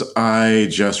goes, I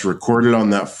just recorded on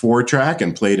that 4-track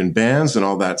and played in bands and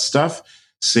all that stuff.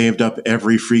 Saved up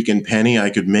every freaking penny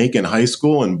I could make in high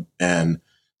school and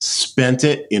spent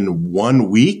it in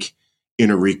 1 week in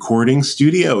a recording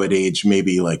studio at age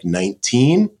maybe like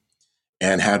 19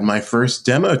 and had my first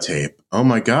demo tape. Oh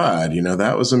my God,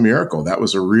 that was a miracle. That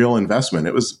was a real investment.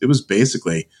 It was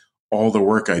basically all the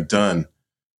work I'd done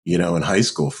in high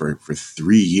school for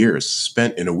 3 years,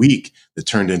 spent in a week that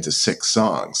turned into 6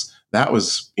 songs. That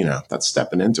was, that's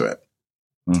stepping into it.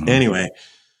 Anyway,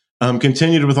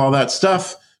 continued with all that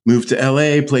stuff, moved to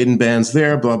LA, played in bands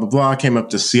there, blah, blah, blah, came up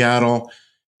to Seattle.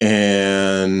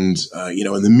 And,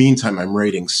 in the meantime, I'm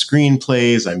writing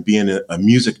screenplays. I'm being a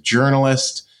music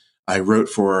journalist. I wrote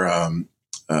for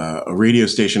a radio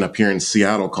station up here in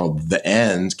Seattle called The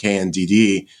End,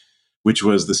 KNDD, which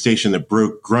was the station that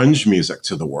broke grunge music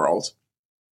to the world.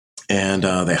 And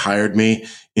they hired me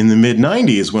in the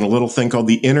mid-90s when a little thing called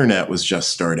the internet was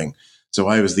just starting. So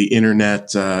I was the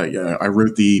internet. I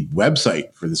wrote the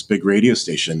website for this big radio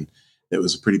station. That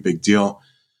was a pretty big deal.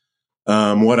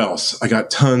 What else? I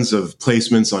got tons of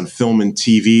placements on film and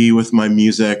TV with my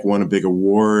music, won a big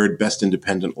award, Best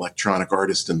Independent Electronic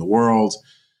Artist in the World.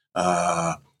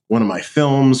 One of my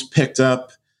films got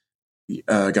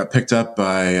picked up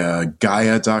by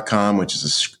Gaia.com, which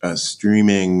is a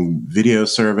streaming video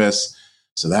service.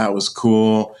 So that was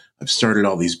cool. I've started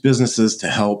all these businesses to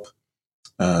help,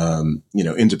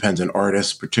 independent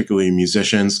artists, particularly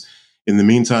musicians. In the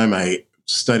meantime, I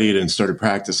studied and started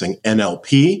practicing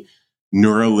NLP,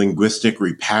 neuro-linguistic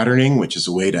repatterning, which is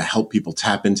a way to help people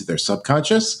tap into their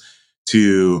subconscious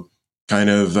to kind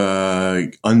of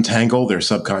untangle their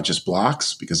subconscious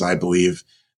blocks, because I believe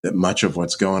that much of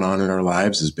what's going on in our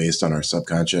lives is based on our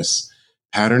subconscious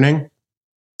patterning.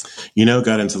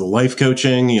 Got into the life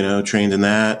coaching, trained in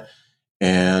that.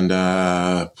 And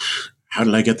how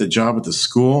did I get the job at the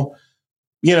school?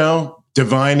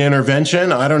 Divine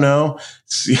intervention. I don't know.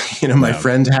 My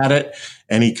friend had it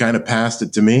and he kind of passed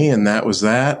it to me, and that was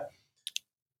that.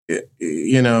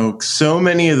 So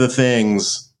many of the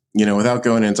things, without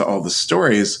going into all the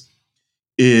stories,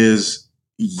 is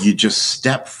you just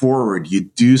step forward, you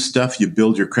do stuff, you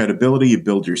build your credibility, you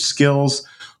build your skills,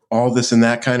 all this and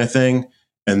that kind of thing.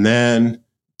 And then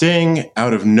ding,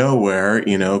 out of nowhere,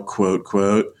 quote,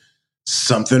 quote,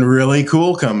 something really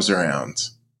cool comes around.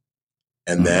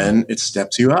 And then it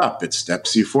steps you up, it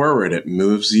steps you forward, it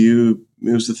moves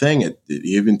the thing. It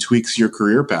even tweaks your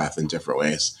career path in different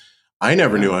ways. I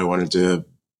never knew I wanted to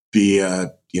be,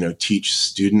 teach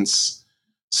students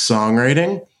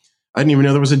songwriting. I didn't even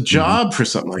know there was a job for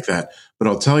something like that. But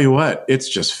I'll tell you what, it's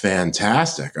just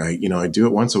fantastic. I do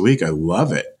it once a week. I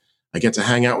love it. I get to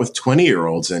hang out with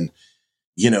 20-year-olds and,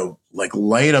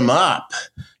 light them up,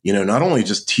 not only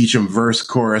just teach them verse,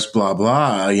 chorus, blah,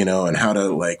 blah, and how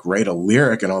to write a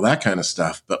lyric and all that kind of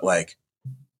stuff. But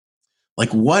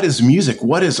what is music?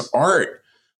 What is art?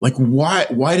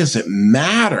 Why does it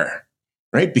matter?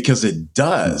 Right? Because it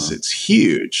does. It's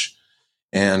huge.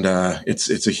 And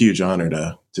it's a huge honor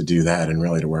to do that, and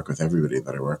really to work with everybody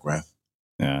that I work with.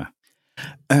 Yeah.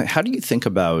 How do you think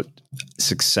about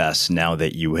success now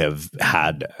that you have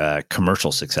had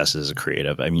commercial success as a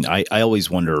creative? I mean, I always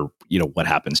wonder, what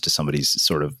happens to somebody's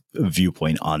sort of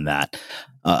viewpoint on that.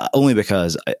 Only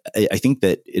because I think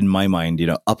that in my mind,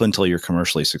 up until you're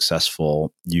commercially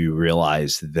successful, you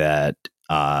realize that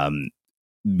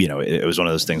it was one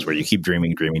of those things where you keep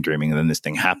dreaming, and then this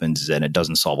thing happens and it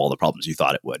doesn't solve all the problems you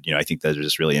thought it would. I think there's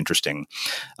this really interesting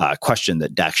question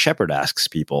that Dax Shepard asks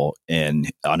people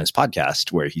on his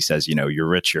podcast, where he says, you're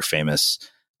rich, you're famous,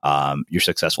 you're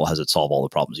successful. Has it solved all the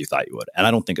problems you thought you would? And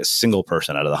I don't think a single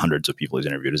person out of the hundreds of people he's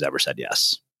interviewed has ever said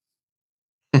yes.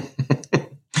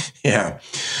 Yeah.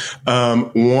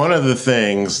 One of the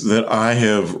things that I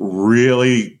have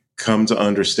really come to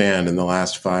understand in the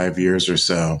last 5 years or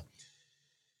so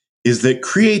is that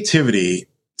creativity,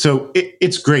 so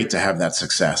it's great to have that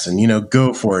success and,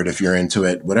 go for it if you're into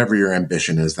it, whatever your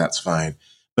ambition is, that's fine.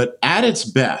 But at its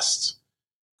best,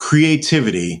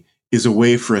 creativity is a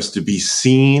way for us to be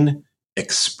seen,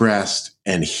 expressed,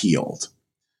 and healed.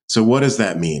 So what does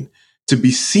that mean? To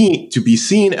be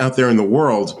seen out there in the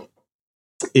world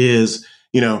is,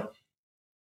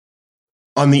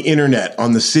 on the internet,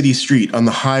 on the city street, on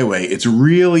the highway, it's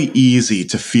really easy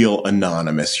to feel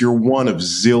anonymous. You're one of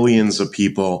zillions of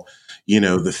people,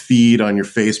 the feed on your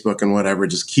Facebook and whatever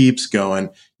just keeps going.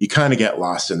 You kind of get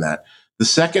lost in that. The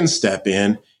second step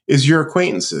in is your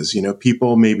acquaintances,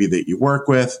 people maybe that you work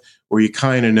with, or you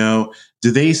kind of know.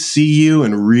 Do they see you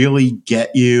and really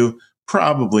get you?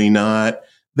 Probably not.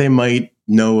 They might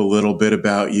know a little bit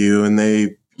about you and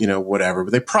they, whatever,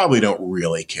 but they probably don't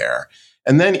really care.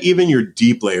 And then even your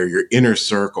deep layer, your inner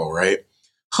circle, right?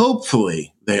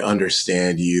 Hopefully they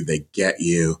understand you, they get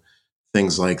you,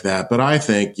 things like that. But I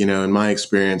think, in my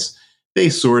experience, they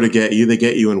sort of get you. They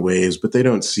get you in waves, but they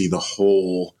don't see the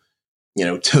whole,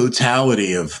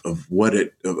 totality of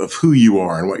who you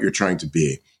are and what you're trying to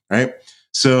be, right?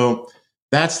 So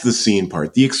that's the scene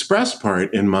part. The express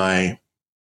part in my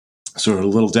sort of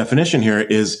little definition here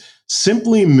is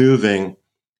simply moving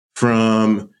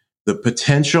from the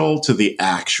potential to the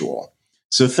actual.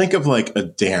 So think of like a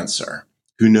dancer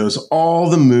who knows all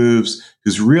the moves,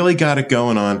 who's really got it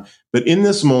going on. But in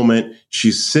this moment,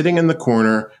 she's sitting in the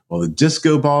corner while the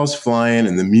disco ball's flying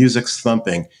and the music's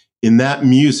thumping. In that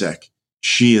music,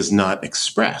 she is not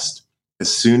expressed.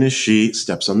 As soon as she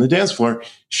steps on the dance floor,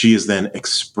 she is then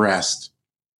expressed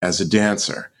as a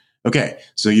dancer. Okay,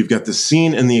 so you've got the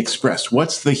seen and the expressed.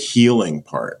 What's the healing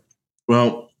part?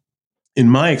 Well, in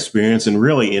my experience, and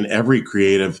really in every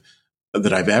creative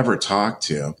that I've ever talked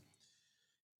to,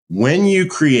 when you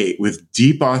create with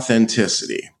deep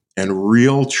authenticity and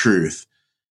real truth,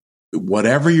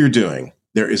 whatever you're doing,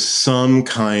 there is some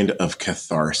kind of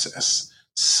catharsis.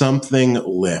 Something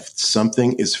lifts,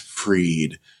 something is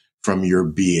freed from your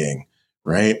being,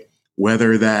 right?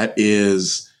 Whether that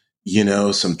is,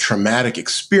 some traumatic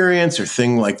experience or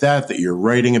thing like that you're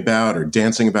writing about or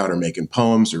dancing about or making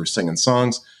poems or singing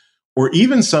songs, or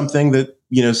even something that,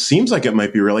 seems like it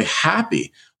might be really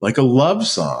happy, like a love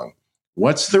song.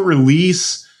 What's the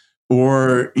release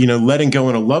or, letting go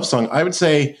in a love song? I would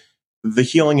say the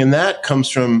healing in that comes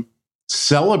from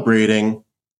celebrating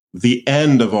the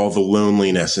end of all the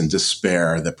loneliness and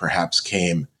despair that perhaps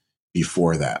came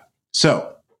before that.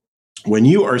 So when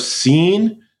you are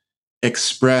seen,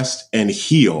 expressed, and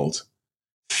healed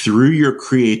through your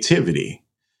creativity,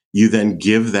 you then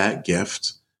give that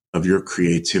gift of your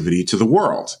creativity to the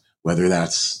world, whether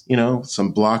that's,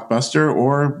 some blockbuster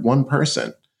or one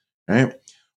person, right?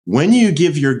 When you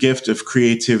give your gift of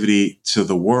creativity to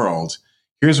the world,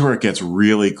 here's where it gets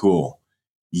really cool.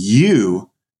 You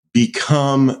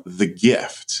become the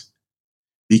gift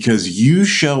because you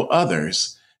show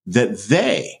others that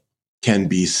they can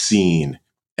be seen,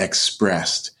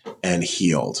 expressed, and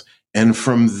healed. And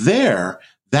from there,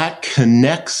 that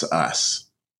connects us,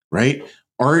 right?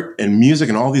 Art and music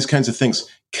and all these kinds of things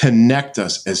connect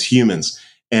us as humans.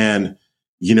 And,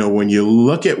 when you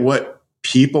look at what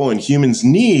people and humans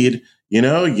need, you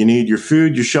need your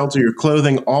food, your shelter, your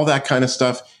clothing, all that kind of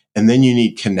stuff. And then you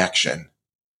need connection,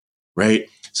 right?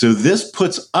 So this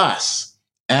puts us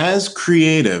as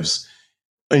creatives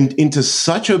into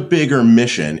such a bigger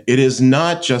mission. It is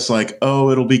not just like,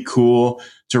 oh, it'll be cool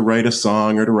to write a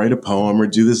song or to write a poem or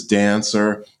do this dance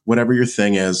or whatever your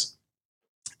thing is.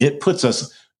 It puts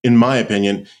us, in my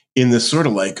opinion, in this sort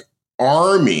of like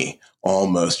army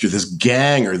almost, or this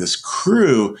gang or this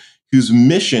crew whose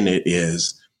mission it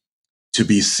is to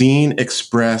be seen,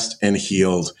 expressed, and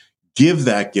healed, give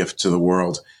that gift to the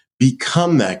world,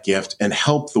 become that gift, and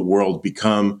help the world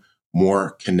become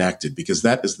more connected, because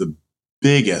that is the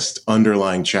biggest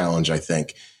underlying challenge, I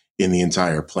think, in the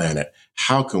entire planet.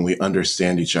 How can we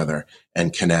understand each other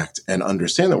and connect and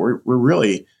understand that we're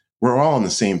all on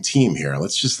the same team here?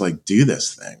 Let's just do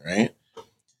this thing, right?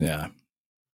 Yeah.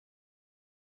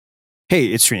 Hey,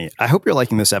 it's Srini. I hope you're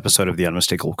liking this episode of The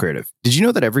Unmistakable Creative. Did you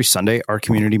know that every Sunday, our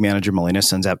community manager, Melina,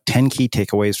 sends out 10 key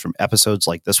takeaways from episodes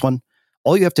like this one?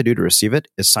 All you have to do to receive it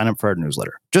is sign up for our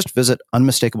newsletter. Just visit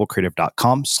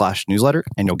unmistakablecreative.com/newsletter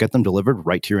and you'll get them delivered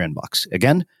right to your inbox.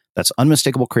 Again, that's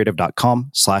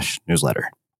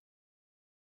unmistakablecreative.com/newsletter.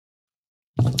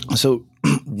 So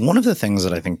one of the things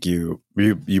that I think you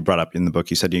brought up in the book,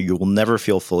 you said you will never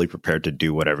feel fully prepared to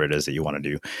do whatever it is that you want to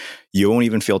do. You won't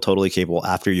even feel totally capable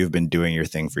after you've been doing your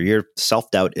thing for years.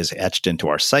 Self-doubt is etched into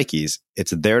our psyches.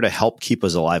 It's there to help keep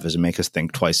us alive, as make us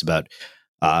think twice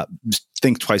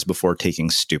before taking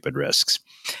stupid risks.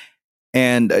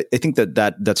 And I think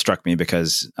that struck me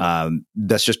because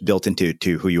that's just built into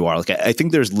who you are. I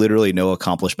think there's literally no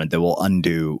accomplishment that will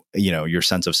undo, your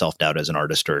sense of self-doubt as an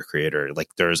artist or a creator.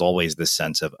 There's always this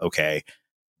sense of, okay,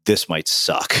 this might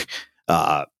suck.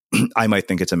 I might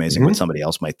think it's amazing, but somebody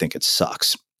else might think it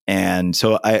sucks. And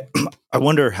so I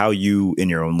wonder how you in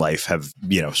your own life have,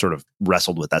 sort of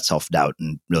wrestled with that self-doubt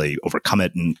and really overcome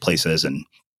it in places. And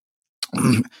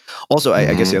also,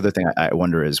 I guess the other thing I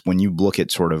wonder is when you look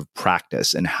at sort of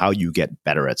practice and how you get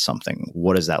better at something,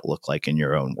 what does that look like in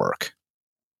your own work?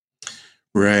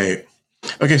 Right.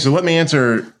 Okay. So let me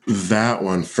answer that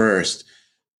one first.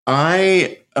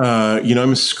 I'm a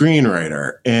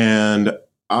screenwriter, and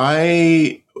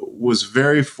I was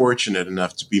very fortunate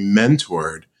enough to be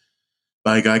mentored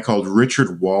by a guy called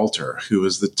Richard Walter, who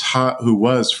was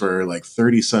for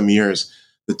 30 some years,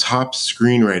 the top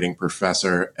screenwriting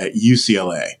professor at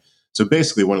UCLA. So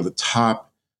basically one of the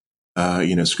top,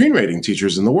 screenwriting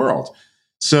teachers in the world.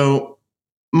 So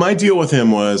my deal with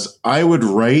him was I would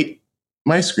write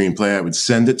my screenplay. I would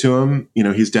send it to him.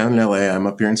 He's down in LA. I'm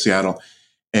up here in Seattle,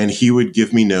 and he would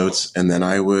give me notes, and then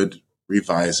I would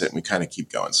revise it, and we kind of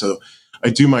keep going. So I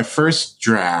do my first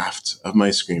draft of my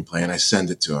screenplay, and I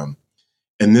send it to him.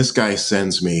 And this guy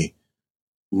sends me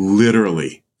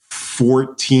literally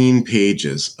 14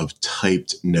 pages of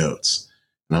typed notes.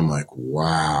 And I'm like,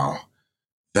 wow,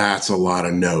 that's a lot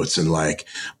of notes. And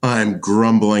I'm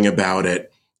grumbling about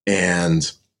it.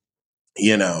 And,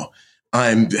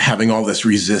 I'm having all this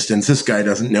resistance. This guy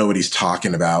doesn't know what he's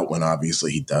talking about, when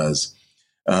obviously he does.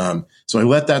 So I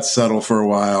let that settle for a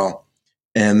while.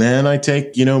 And then I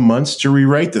take, months to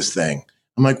rewrite this thing.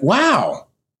 I'm like, wow,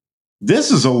 this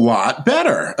is a lot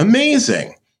better.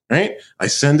 Amazing. Right? I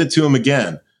send it to him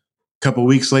again. A couple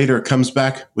weeks later, it comes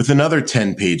back with another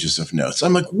 10 pages of notes.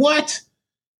 I'm like, what?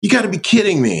 You got to be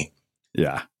kidding me.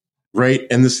 Yeah. right?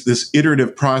 And this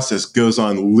iterative process goes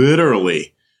on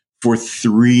literally for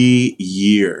 3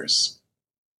 years.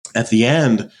 At the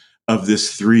end of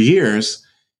this 3 years,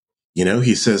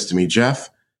 he says to me, Jeff,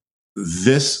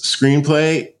 this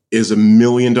screenplay is $1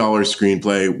 million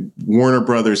screenplay. Warner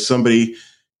Brothers, somebody,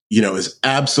 it's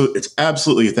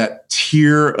absolutely at that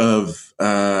tier of,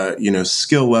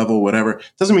 skill level, whatever.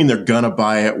 Doesn't mean they're going to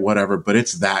buy it, whatever, but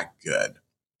it's that good.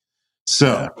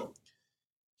 So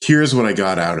here's what I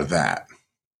got out of that.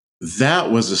 That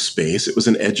was a space, it was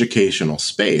an educational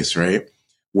space, right?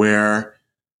 Where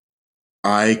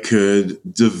I could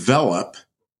develop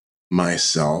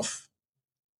myself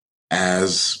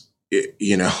as,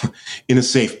 in a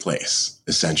safe place,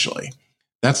 essentially.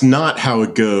 That's not how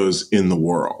it goes in the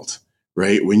world,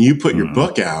 right? When you put your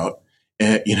book out,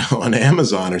 on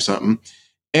Amazon or something,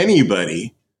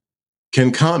 anybody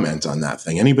can comment on that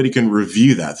thing. Anybody can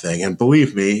review that thing. And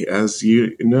believe me, as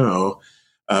you know,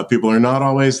 people are not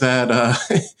always that,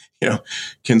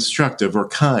 constructive or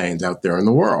kind out there in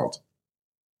the world.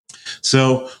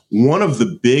 So one of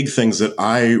the big things that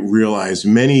I realized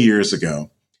many years ago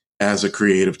as a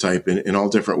creative type in all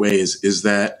different ways is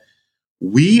that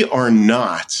we are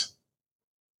not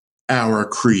our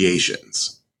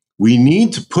creations. We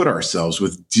need to put ourselves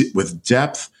with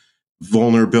depth,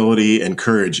 vulnerability, and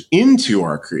courage into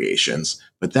our creations,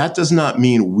 but that does not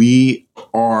mean we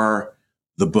are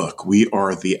the book. We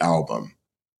are the album,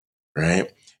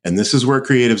 right? And this is where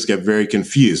creatives get very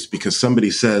confused because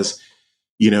somebody says,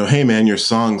 hey man, your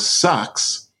song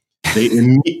sucks. They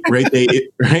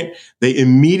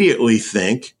immediately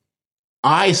think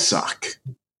I suck,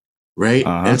 right?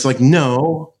 And it's like,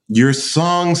 no, your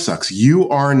song sucks. You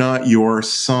are not your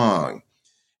song.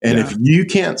 And if you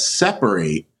can't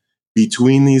separate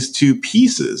between these two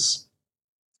pieces,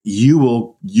 you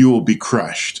will be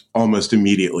crushed almost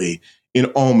immediately in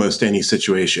almost any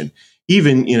situation.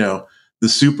 Even, the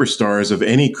superstars of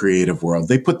any creative world,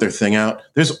 they put their thing out.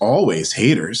 There's always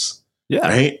haters. Yeah.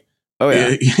 Right? Oh,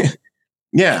 yeah.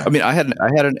 Yeah. I mean, I had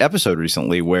an episode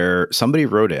recently where somebody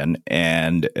wrote in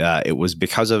and it was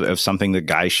because of something the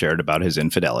guy shared about his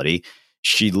infidelity.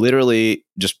 She literally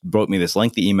just wrote me this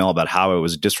lengthy email about how I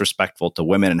was disrespectful to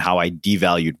women and how I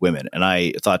devalued women. And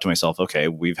I thought to myself, okay,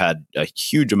 we've had a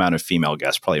huge amount of female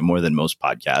guests, probably more than most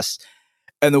podcasts.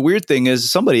 And the weird thing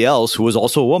is somebody else who was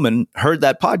also a woman heard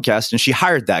that podcast and she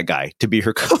hired that guy to be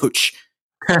her coach.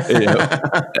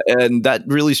 And that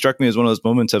really struck me as one of those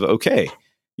moments of, okay,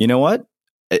 you know what?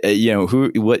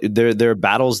 There are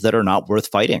battles that are not worth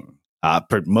fighting.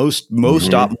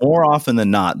 More often than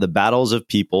not, the battles of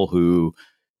people who,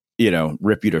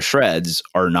 rip you to shreds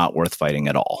are not worth fighting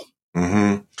at all.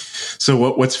 Mm-hmm.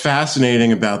 So what's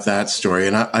fascinating about that story,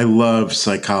 and I love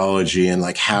psychology and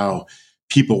like how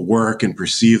people work and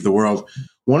perceive the world.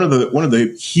 One of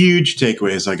the huge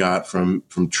takeaways I got from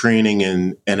training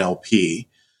in NLP,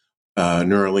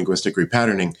 neuro-linguistic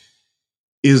repatterning,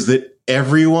 is that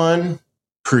everyone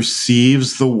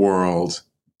perceives the world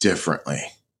differently.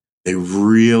 They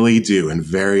really do in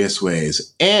various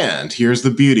ways. And here's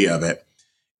the beauty of it.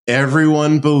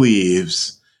 Everyone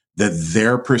believes that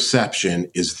their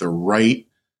perception is the right,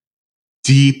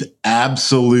 deep,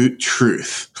 absolute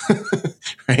truth,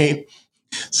 right?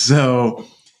 So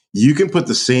you can put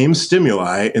the same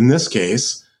stimuli, in this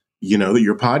case,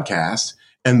 your podcast,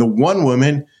 and the one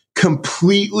woman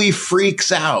completely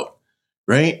freaks out,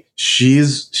 right?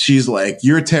 She's like,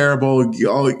 you're terrible,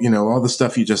 all the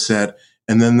stuff you just said.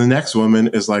 And then the next woman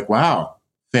is like, wow,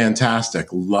 fantastic,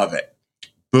 love it.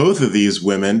 Both of these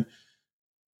women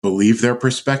believe their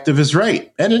perspective is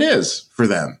right, and it is for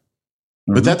them.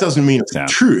 Mm-hmm. But that doesn't mean it's the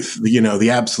truth, the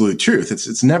absolute truth.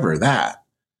 It's never that.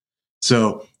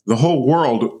 So the whole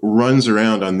world runs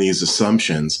around on these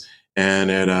assumptions,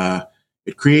 and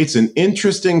it creates an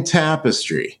interesting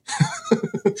tapestry.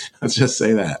 Let's just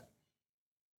say that.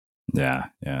 Yeah,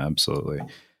 absolutely.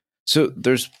 So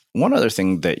there's one other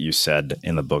thing that you said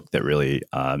in the book that really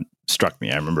struck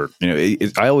me. I remember,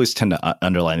 I always tend to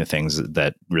underline the things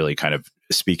that really kind of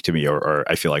speak to me or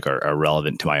I feel like are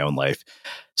relevant to my own life.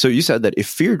 So you said that if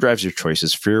fear drives your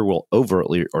choices, fear will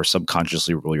overtly or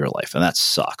subconsciously rule your life. And that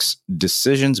sucks.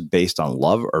 Decisions based on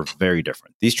love are very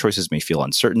different. These choices may feel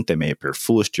uncertain. They may appear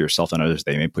foolish to yourself and others.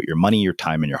 They may put your money, your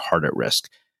time, and your heart at risk.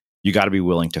 You got to be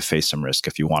willing to face some risk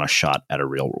if you want a shot at a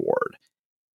real reward.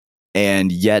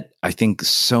 And yet, I think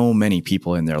so many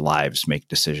people in their lives make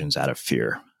decisions out of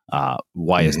fear.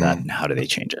 Why is that, and how do they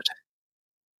change it?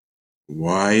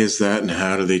 Why is that, and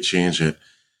how do they change it?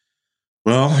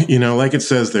 Well, like it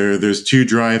says there's two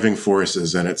driving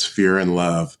forces, and it's fear and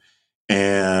love.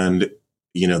 And,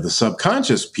 the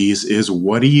subconscious piece is,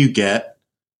 what do you get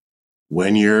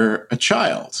when you're a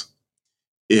child.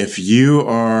 If you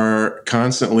are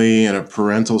constantly in a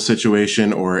parental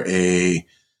situation or in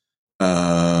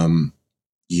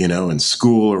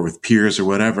school or with peers or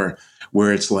whatever,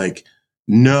 where it's like,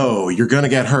 no, you're going to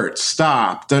get hurt.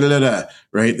 Stop,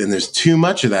 right? And there's too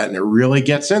much of that. And it really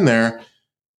gets in there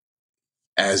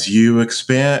as you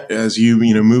expand, as you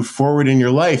move forward in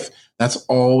your life. That's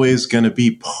always going to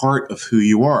be part of who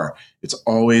you are. It's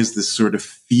always this sort of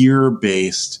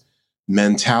fear-based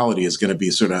mentality is going to be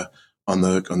sort of on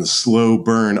the slow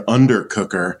burn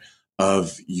undercooker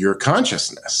of your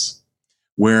consciousness.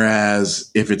 Whereas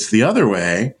if it's the other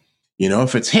way,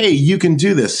 if it's, hey, you can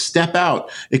do this, step out,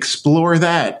 explore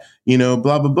that, blah,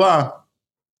 blah, blah,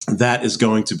 that is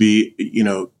going to be,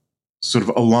 sort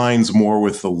of aligns more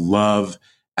with the love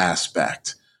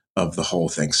aspect of the whole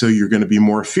thing. So you're going to be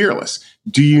more fearless.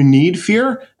 Do you need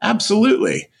fear?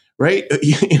 Absolutely. Right.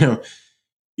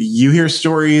 You hear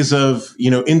stories of,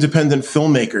 independent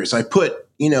filmmakers. I put,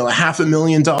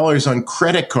 $500,000 on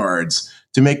credit cards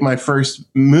to make my first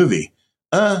movie.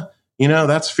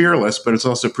 That's fearless, but it's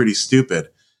also pretty stupid.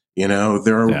 There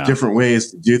are different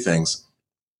ways to do things.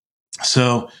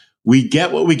 So we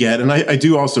get what we get. And I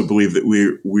do also believe that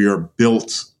we are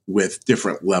built with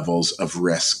different levels of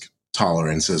risk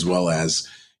tolerance, as well as,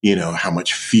 how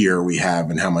much fear we have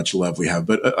and how much love we have.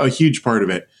 But a huge part of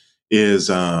it is,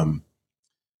 what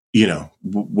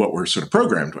we're sort of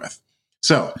programmed with.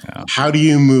 So how do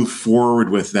you move forward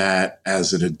with that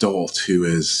as an adult who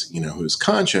is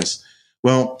conscious?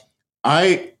 Well,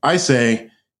 I say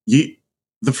the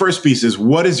first piece is,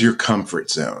 what is your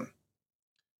comfort zone,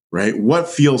 right? What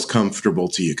feels comfortable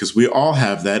to you? Because we all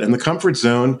have that. And the comfort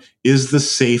zone is the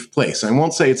safe place. I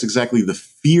won't say it's exactly the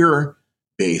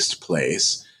fear-based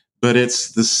place, but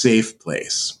it's the safe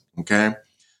place. Okay.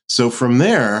 So from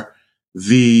there,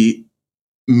 the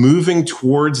moving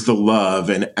towards the love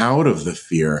and out of the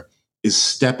fear is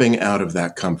stepping out of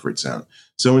that comfort zone.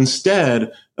 So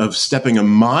instead of stepping a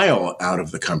mile out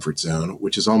of the comfort zone,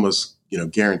 which is almost,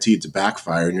 guaranteed to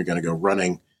backfire, and you're going to go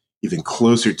running even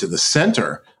closer to the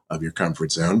center of your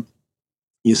comfort zone,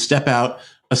 you step out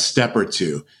a step or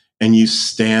two and you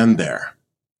stand there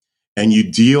and you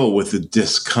deal with the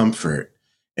discomfort.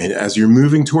 And as you're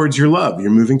moving towards your love,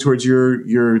 you're moving towards your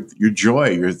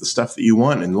joy, the stuff that you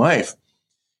want in life.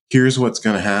 Here's what's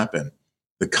going to happen.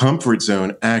 The comfort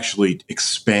zone actually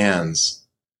expands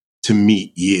to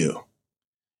meet you.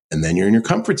 And then you're in your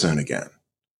comfort zone again,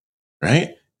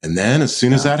 right? And then as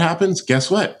soon as that happens,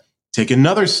 guess what? Take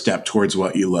another step towards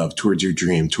what you love, towards your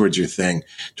dream, towards your thing,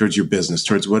 towards your business,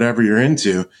 towards whatever you're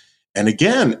into. And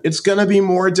again, it's going to be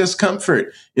more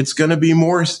discomfort. It's going to be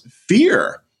more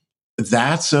fear.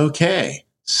 That's okay.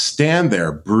 Stand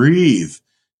there, breathe,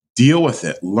 deal with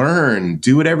it, learn,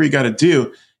 do whatever you got to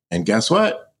do. And guess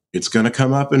what? It's going to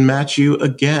come up and match you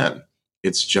again.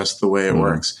 It's just the way it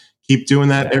works. Keep doing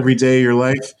that every day of your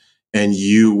life, and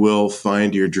you will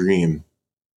find your dream.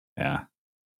 Yeah.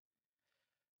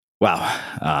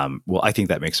 Wow. Well, I think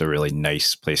that makes a really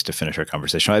nice place to finish our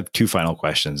conversation. I have two final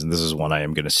questions, and this is one I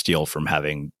am going to steal from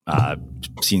having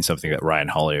seen something that Ryan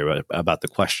Holiday wrote about the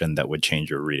question that would change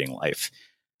your reading life.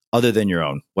 Other than your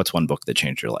own, what's one book that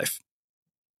changed your life?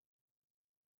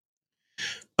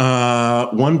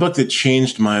 One book that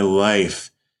changed my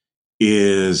life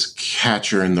is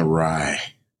Catcher in the Rye.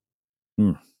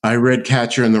 I read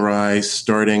Catcher in the Rye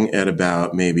starting at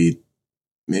about maybe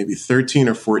 13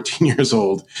 or 14 years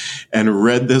old, and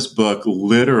read this book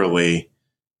literally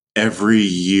every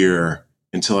year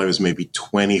until I was maybe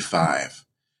 25.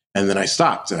 And then I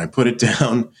stopped and I put it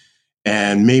down.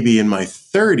 And maybe in my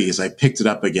 30s, I picked it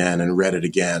up again and read it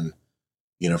again,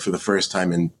 for the first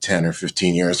time in 10 or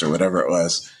 15 years or whatever it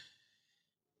was.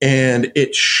 And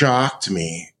it shocked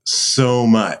me so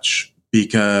much,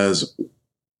 because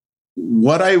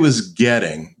what I was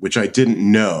getting, which I didn't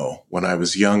know when I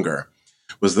was younger,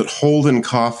 was that Holden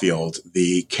Caulfield,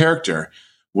 the character,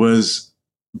 was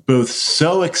both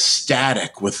so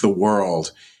ecstatic with the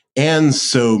world and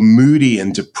so moody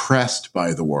and depressed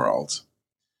by the world,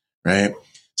 right?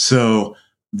 So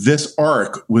this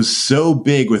arc was so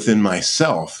big within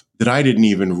myself that I didn't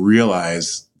even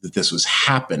realize that this was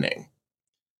happening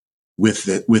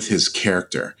with his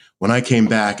character. When I came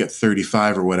back at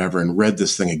 35 or whatever and read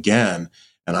this thing again,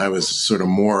 and I was sort of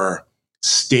more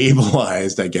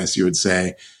stabilized, I guess you would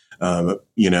say,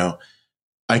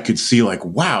 I could see like,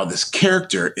 wow, this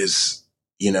character is,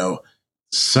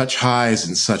 such highs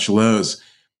and such lows.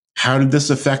 How did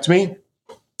this affect me?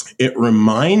 It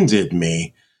reminded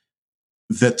me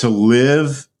that to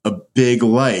live a big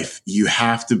life, you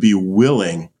have to be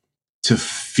willing to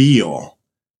feel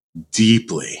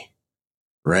deeply,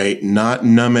 right? Not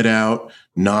numb it out,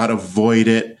 not avoid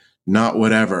it, not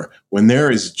whatever. When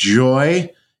there is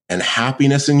joy and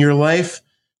happiness in your life,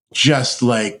 just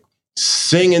like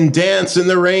sing and dance in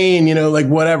the rain, like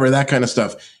whatever, that kind of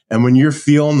stuff. And when you're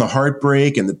feeling the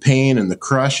heartbreak and the pain and the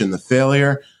crush and the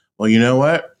failure, well, you know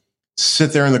what?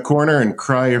 Sit there in the corner and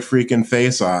cry your freaking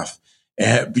face off,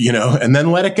 and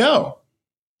then let it go.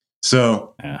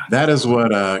 So that is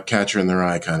what Catcher in the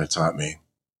Rye kind of taught me.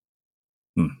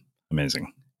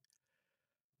 Amazing.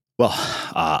 Well,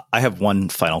 I have one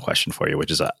final question for you,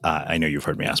 which is, I know you've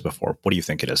heard me ask before. What do you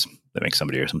think it is that makes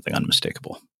somebody or something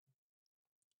unmistakable?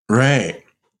 Right.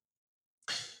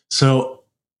 So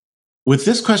with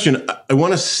this question, I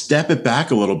want to step it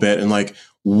back a little bit and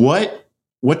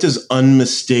what does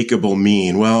unmistakable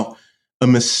mean? Well, a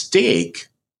mistake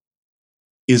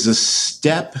is a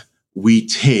step we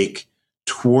take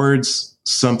towards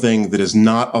something that is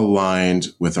not aligned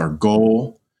with our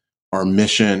goal, our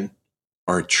mission,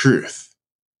 our truth,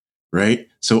 right?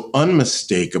 So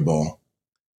unmistakable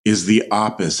is the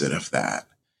opposite of that.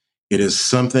 It is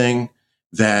something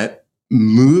that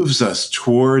moves us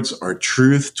towards our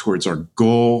truth, towards our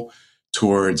goal,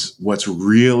 towards what's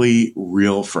really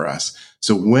real for us.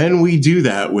 So when we do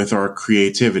that with our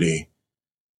creativity,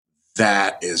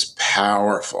 that is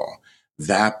powerful.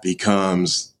 That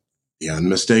becomes the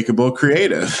unmistakable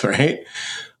creative, right?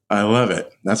 I love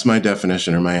it. That's my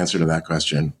definition or my answer to that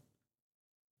question.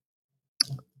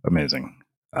 Amazing.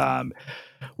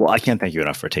 Well, I can't thank you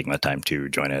enough for taking the time to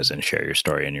join us and share your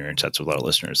story and your insights with our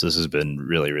listeners. This has been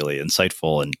really, really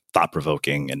insightful and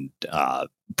thought-provoking and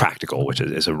practical, which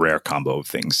is a rare combo of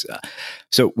things.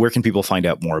 So where can people find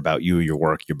out more about you, your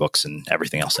work, your books, and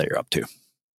everything else that you're up to?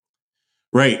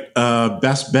 Right.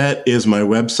 Best bet is my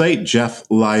website,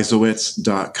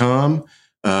 jeffleisawitz.com.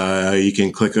 You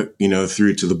can click,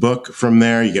 through to the book from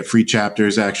there. You get free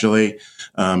chapters, actually.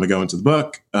 I go into the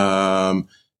book. I've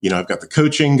got the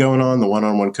coaching going on, the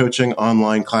one-on-one coaching,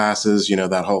 online classes,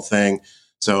 that whole thing.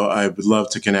 So I would love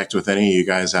to connect with any of you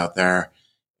guys out there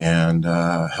and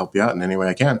help you out in any way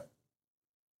I can.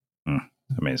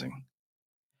 Amazing.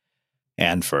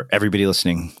 And for everybody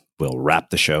listening, we'll wrap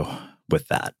the show with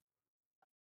that.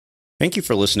 Thank you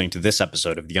for listening to this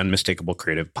episode of the Unmistakable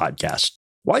Creative Podcast.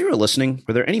 While you were listening,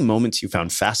 were there any moments you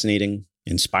found fascinating,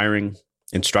 inspiring,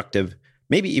 instructive,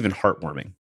 maybe even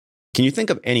heartwarming? Can you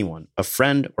think of anyone, a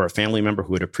friend or a family member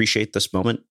who would appreciate this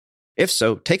moment? If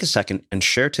so, take a second and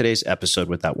share today's episode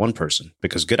with that one person,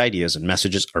 because good ideas and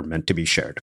messages are meant to be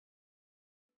shared.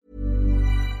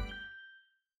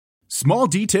 Small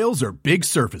details are big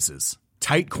surfaces.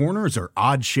 Tight corners are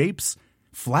odd shapes.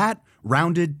 Flat,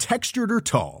 rounded, textured, or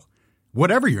tall.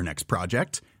 Whatever your next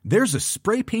project, there's a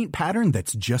spray paint pattern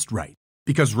that's just right.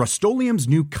 Because Rust-Oleum's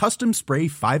new Custom Spray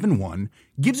 5-in-1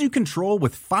 gives you control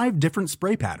with 5 different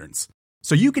spray patterns.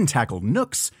 So you can tackle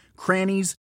nooks,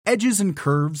 crannies, edges, and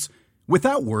curves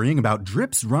without worrying about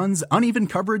drips, runs, uneven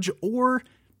coverage, or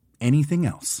anything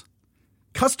else.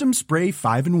 Custom Spray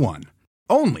 5-in-1.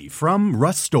 Only from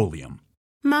Rust-Oleum.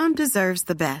 Mom deserves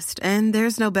the best, and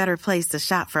there's no better place to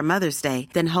shop for Mother's Day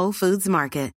than Whole Foods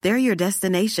Market. They're your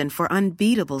destination for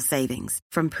unbeatable savings,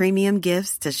 from premium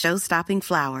gifts to show-stopping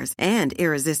flowers and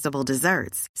irresistible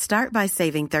desserts. Start by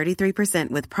saving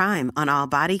 33% with Prime on all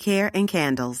body care and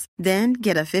candles. Then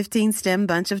get a 15-stem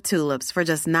bunch of tulips for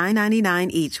just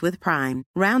 $9.99 each with Prime.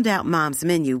 Round out Mom's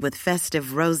menu with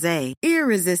festive rosé,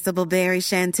 irresistible berry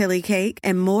chantilly cake,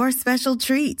 and more special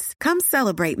treats. Come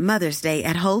celebrate Mother's Day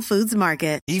at Whole Foods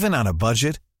Market. Even on a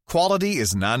budget, quality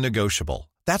is non-negotiable.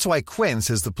 That's why Quince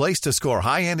is the place to score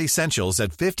high-end essentials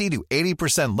at 50 to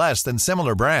 80% less than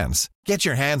similar brands. Get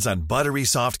your hands on buttery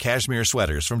soft cashmere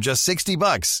sweaters from just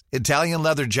 $60, Italian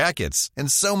leather jackets,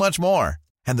 and so much more.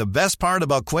 And the best part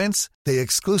about Quince, they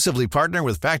exclusively partner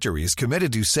with factories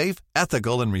committed to safe,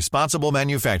 ethical, and responsible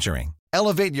manufacturing.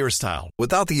 Elevate your style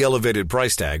without the elevated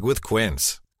price tag with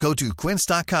Quince. Go to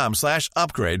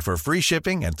quince.com/upgrade for free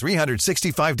shipping and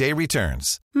 365-day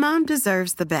returns. Mom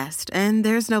deserves the best, and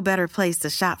there's no better place to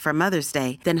shop for Mother's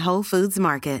Day than Whole Foods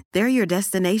Market. They're your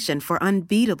destination for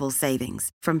unbeatable savings,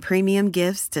 from premium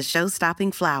gifts to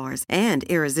show-stopping flowers and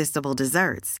irresistible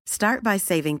desserts. Start by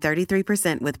saving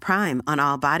 33% with Prime on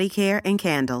all body care and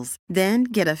candles. Then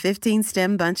get a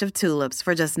 15-stem bunch of tulips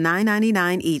for just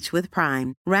 $9.99 each with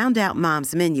Prime. Round out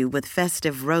Mom's menu with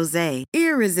festive rosé,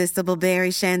 irresistible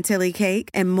berry chantilly cake,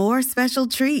 and more special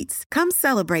treats. Come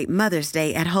celebrate Mother's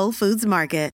Day at Whole Foods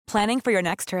Market. Planning for your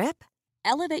next trip?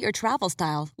 Elevate your travel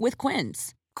style with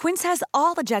Quince. Quince has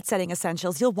all the jet-setting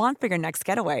essentials you'll want for your next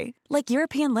getaway, like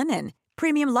European linen,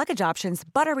 premium luggage options,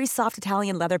 buttery soft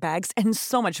Italian leather bags, and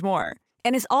so much more.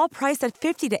 And is all priced at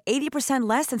 50 to 80%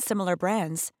 less than similar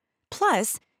brands.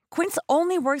 Plus, Quince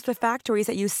only works with factories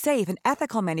that use safe and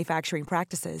ethical manufacturing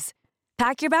practices.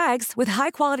 Pack your bags with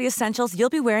high-quality essentials you'll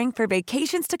be wearing for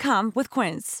vacations to come with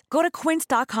Quince. Go to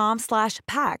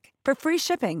quince.com/pack for free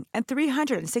shipping and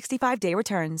 365-day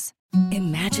returns.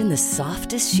 Imagine the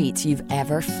softest sheets you've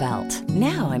ever felt.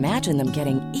 Now imagine them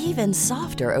getting even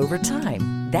softer over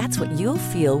time. That's what you'll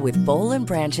feel with Boll &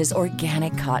 Branch's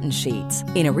organic cotton sheets.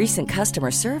 In a recent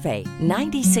customer survey,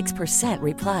 96%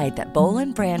 replied that Boll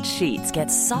 & Branch sheets get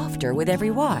softer with every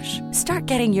wash. Start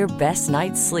getting your best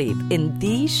night's sleep in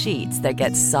these sheets that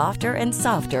get softer and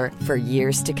softer for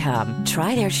years to come.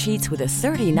 Try their sheets with a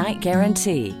 30-night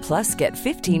guarantee. Plus, get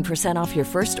 15% off your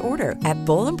first order at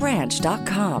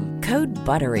bollandbranch.com. Code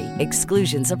BUTTERY.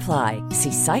 Exclusions apply.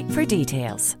 See site for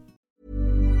details.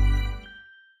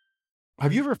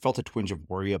 Have you ever felt a twinge of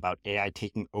worry about AI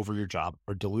taking over your job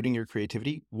or diluting your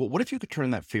creativity? Well, what if you could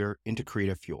turn that fear into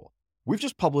creative fuel? We've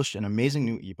just published an amazing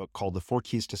new ebook called The 4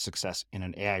 Keys to Success in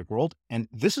an AI World, and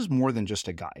this is more than just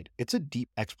a guide. It's a deep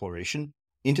exploration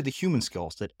into the human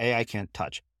skills that AI can't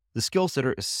touch, the skills that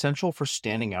are essential for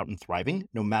standing out and thriving,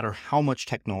 no matter how much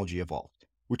technology evolves.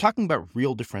 We're talking about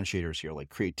real differentiators here, like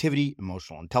creativity,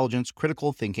 emotional intelligence,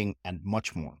 critical thinking, and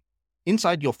much more.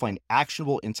 Inside, you'll find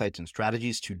actionable insights and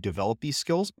strategies to develop these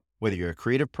skills, whether you're a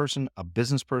creative person, a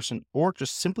business person, or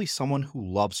just simply someone who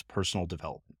loves personal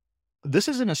development. This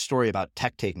isn't a story about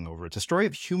tech taking over. It's a story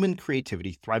of human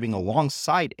creativity thriving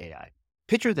alongside AI.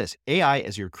 Picture this, AI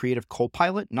as your creative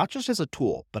co-pilot, not just as a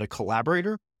tool, but a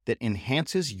collaborator that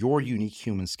enhances your unique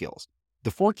human skills. The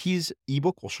 4 Keys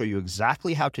ebook will show you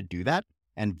exactly how to do that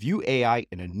and view AI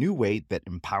in a new way that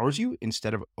empowers you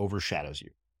instead of overshadows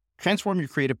you. Transform your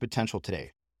creative potential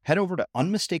today. Head over to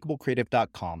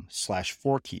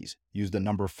unmistakablecreative.com/4keys. Use the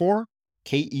number 4,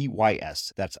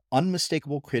 KEYS. That's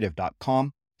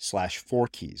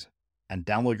unmistakablecreative.com/4keys and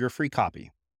download your free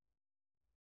copy.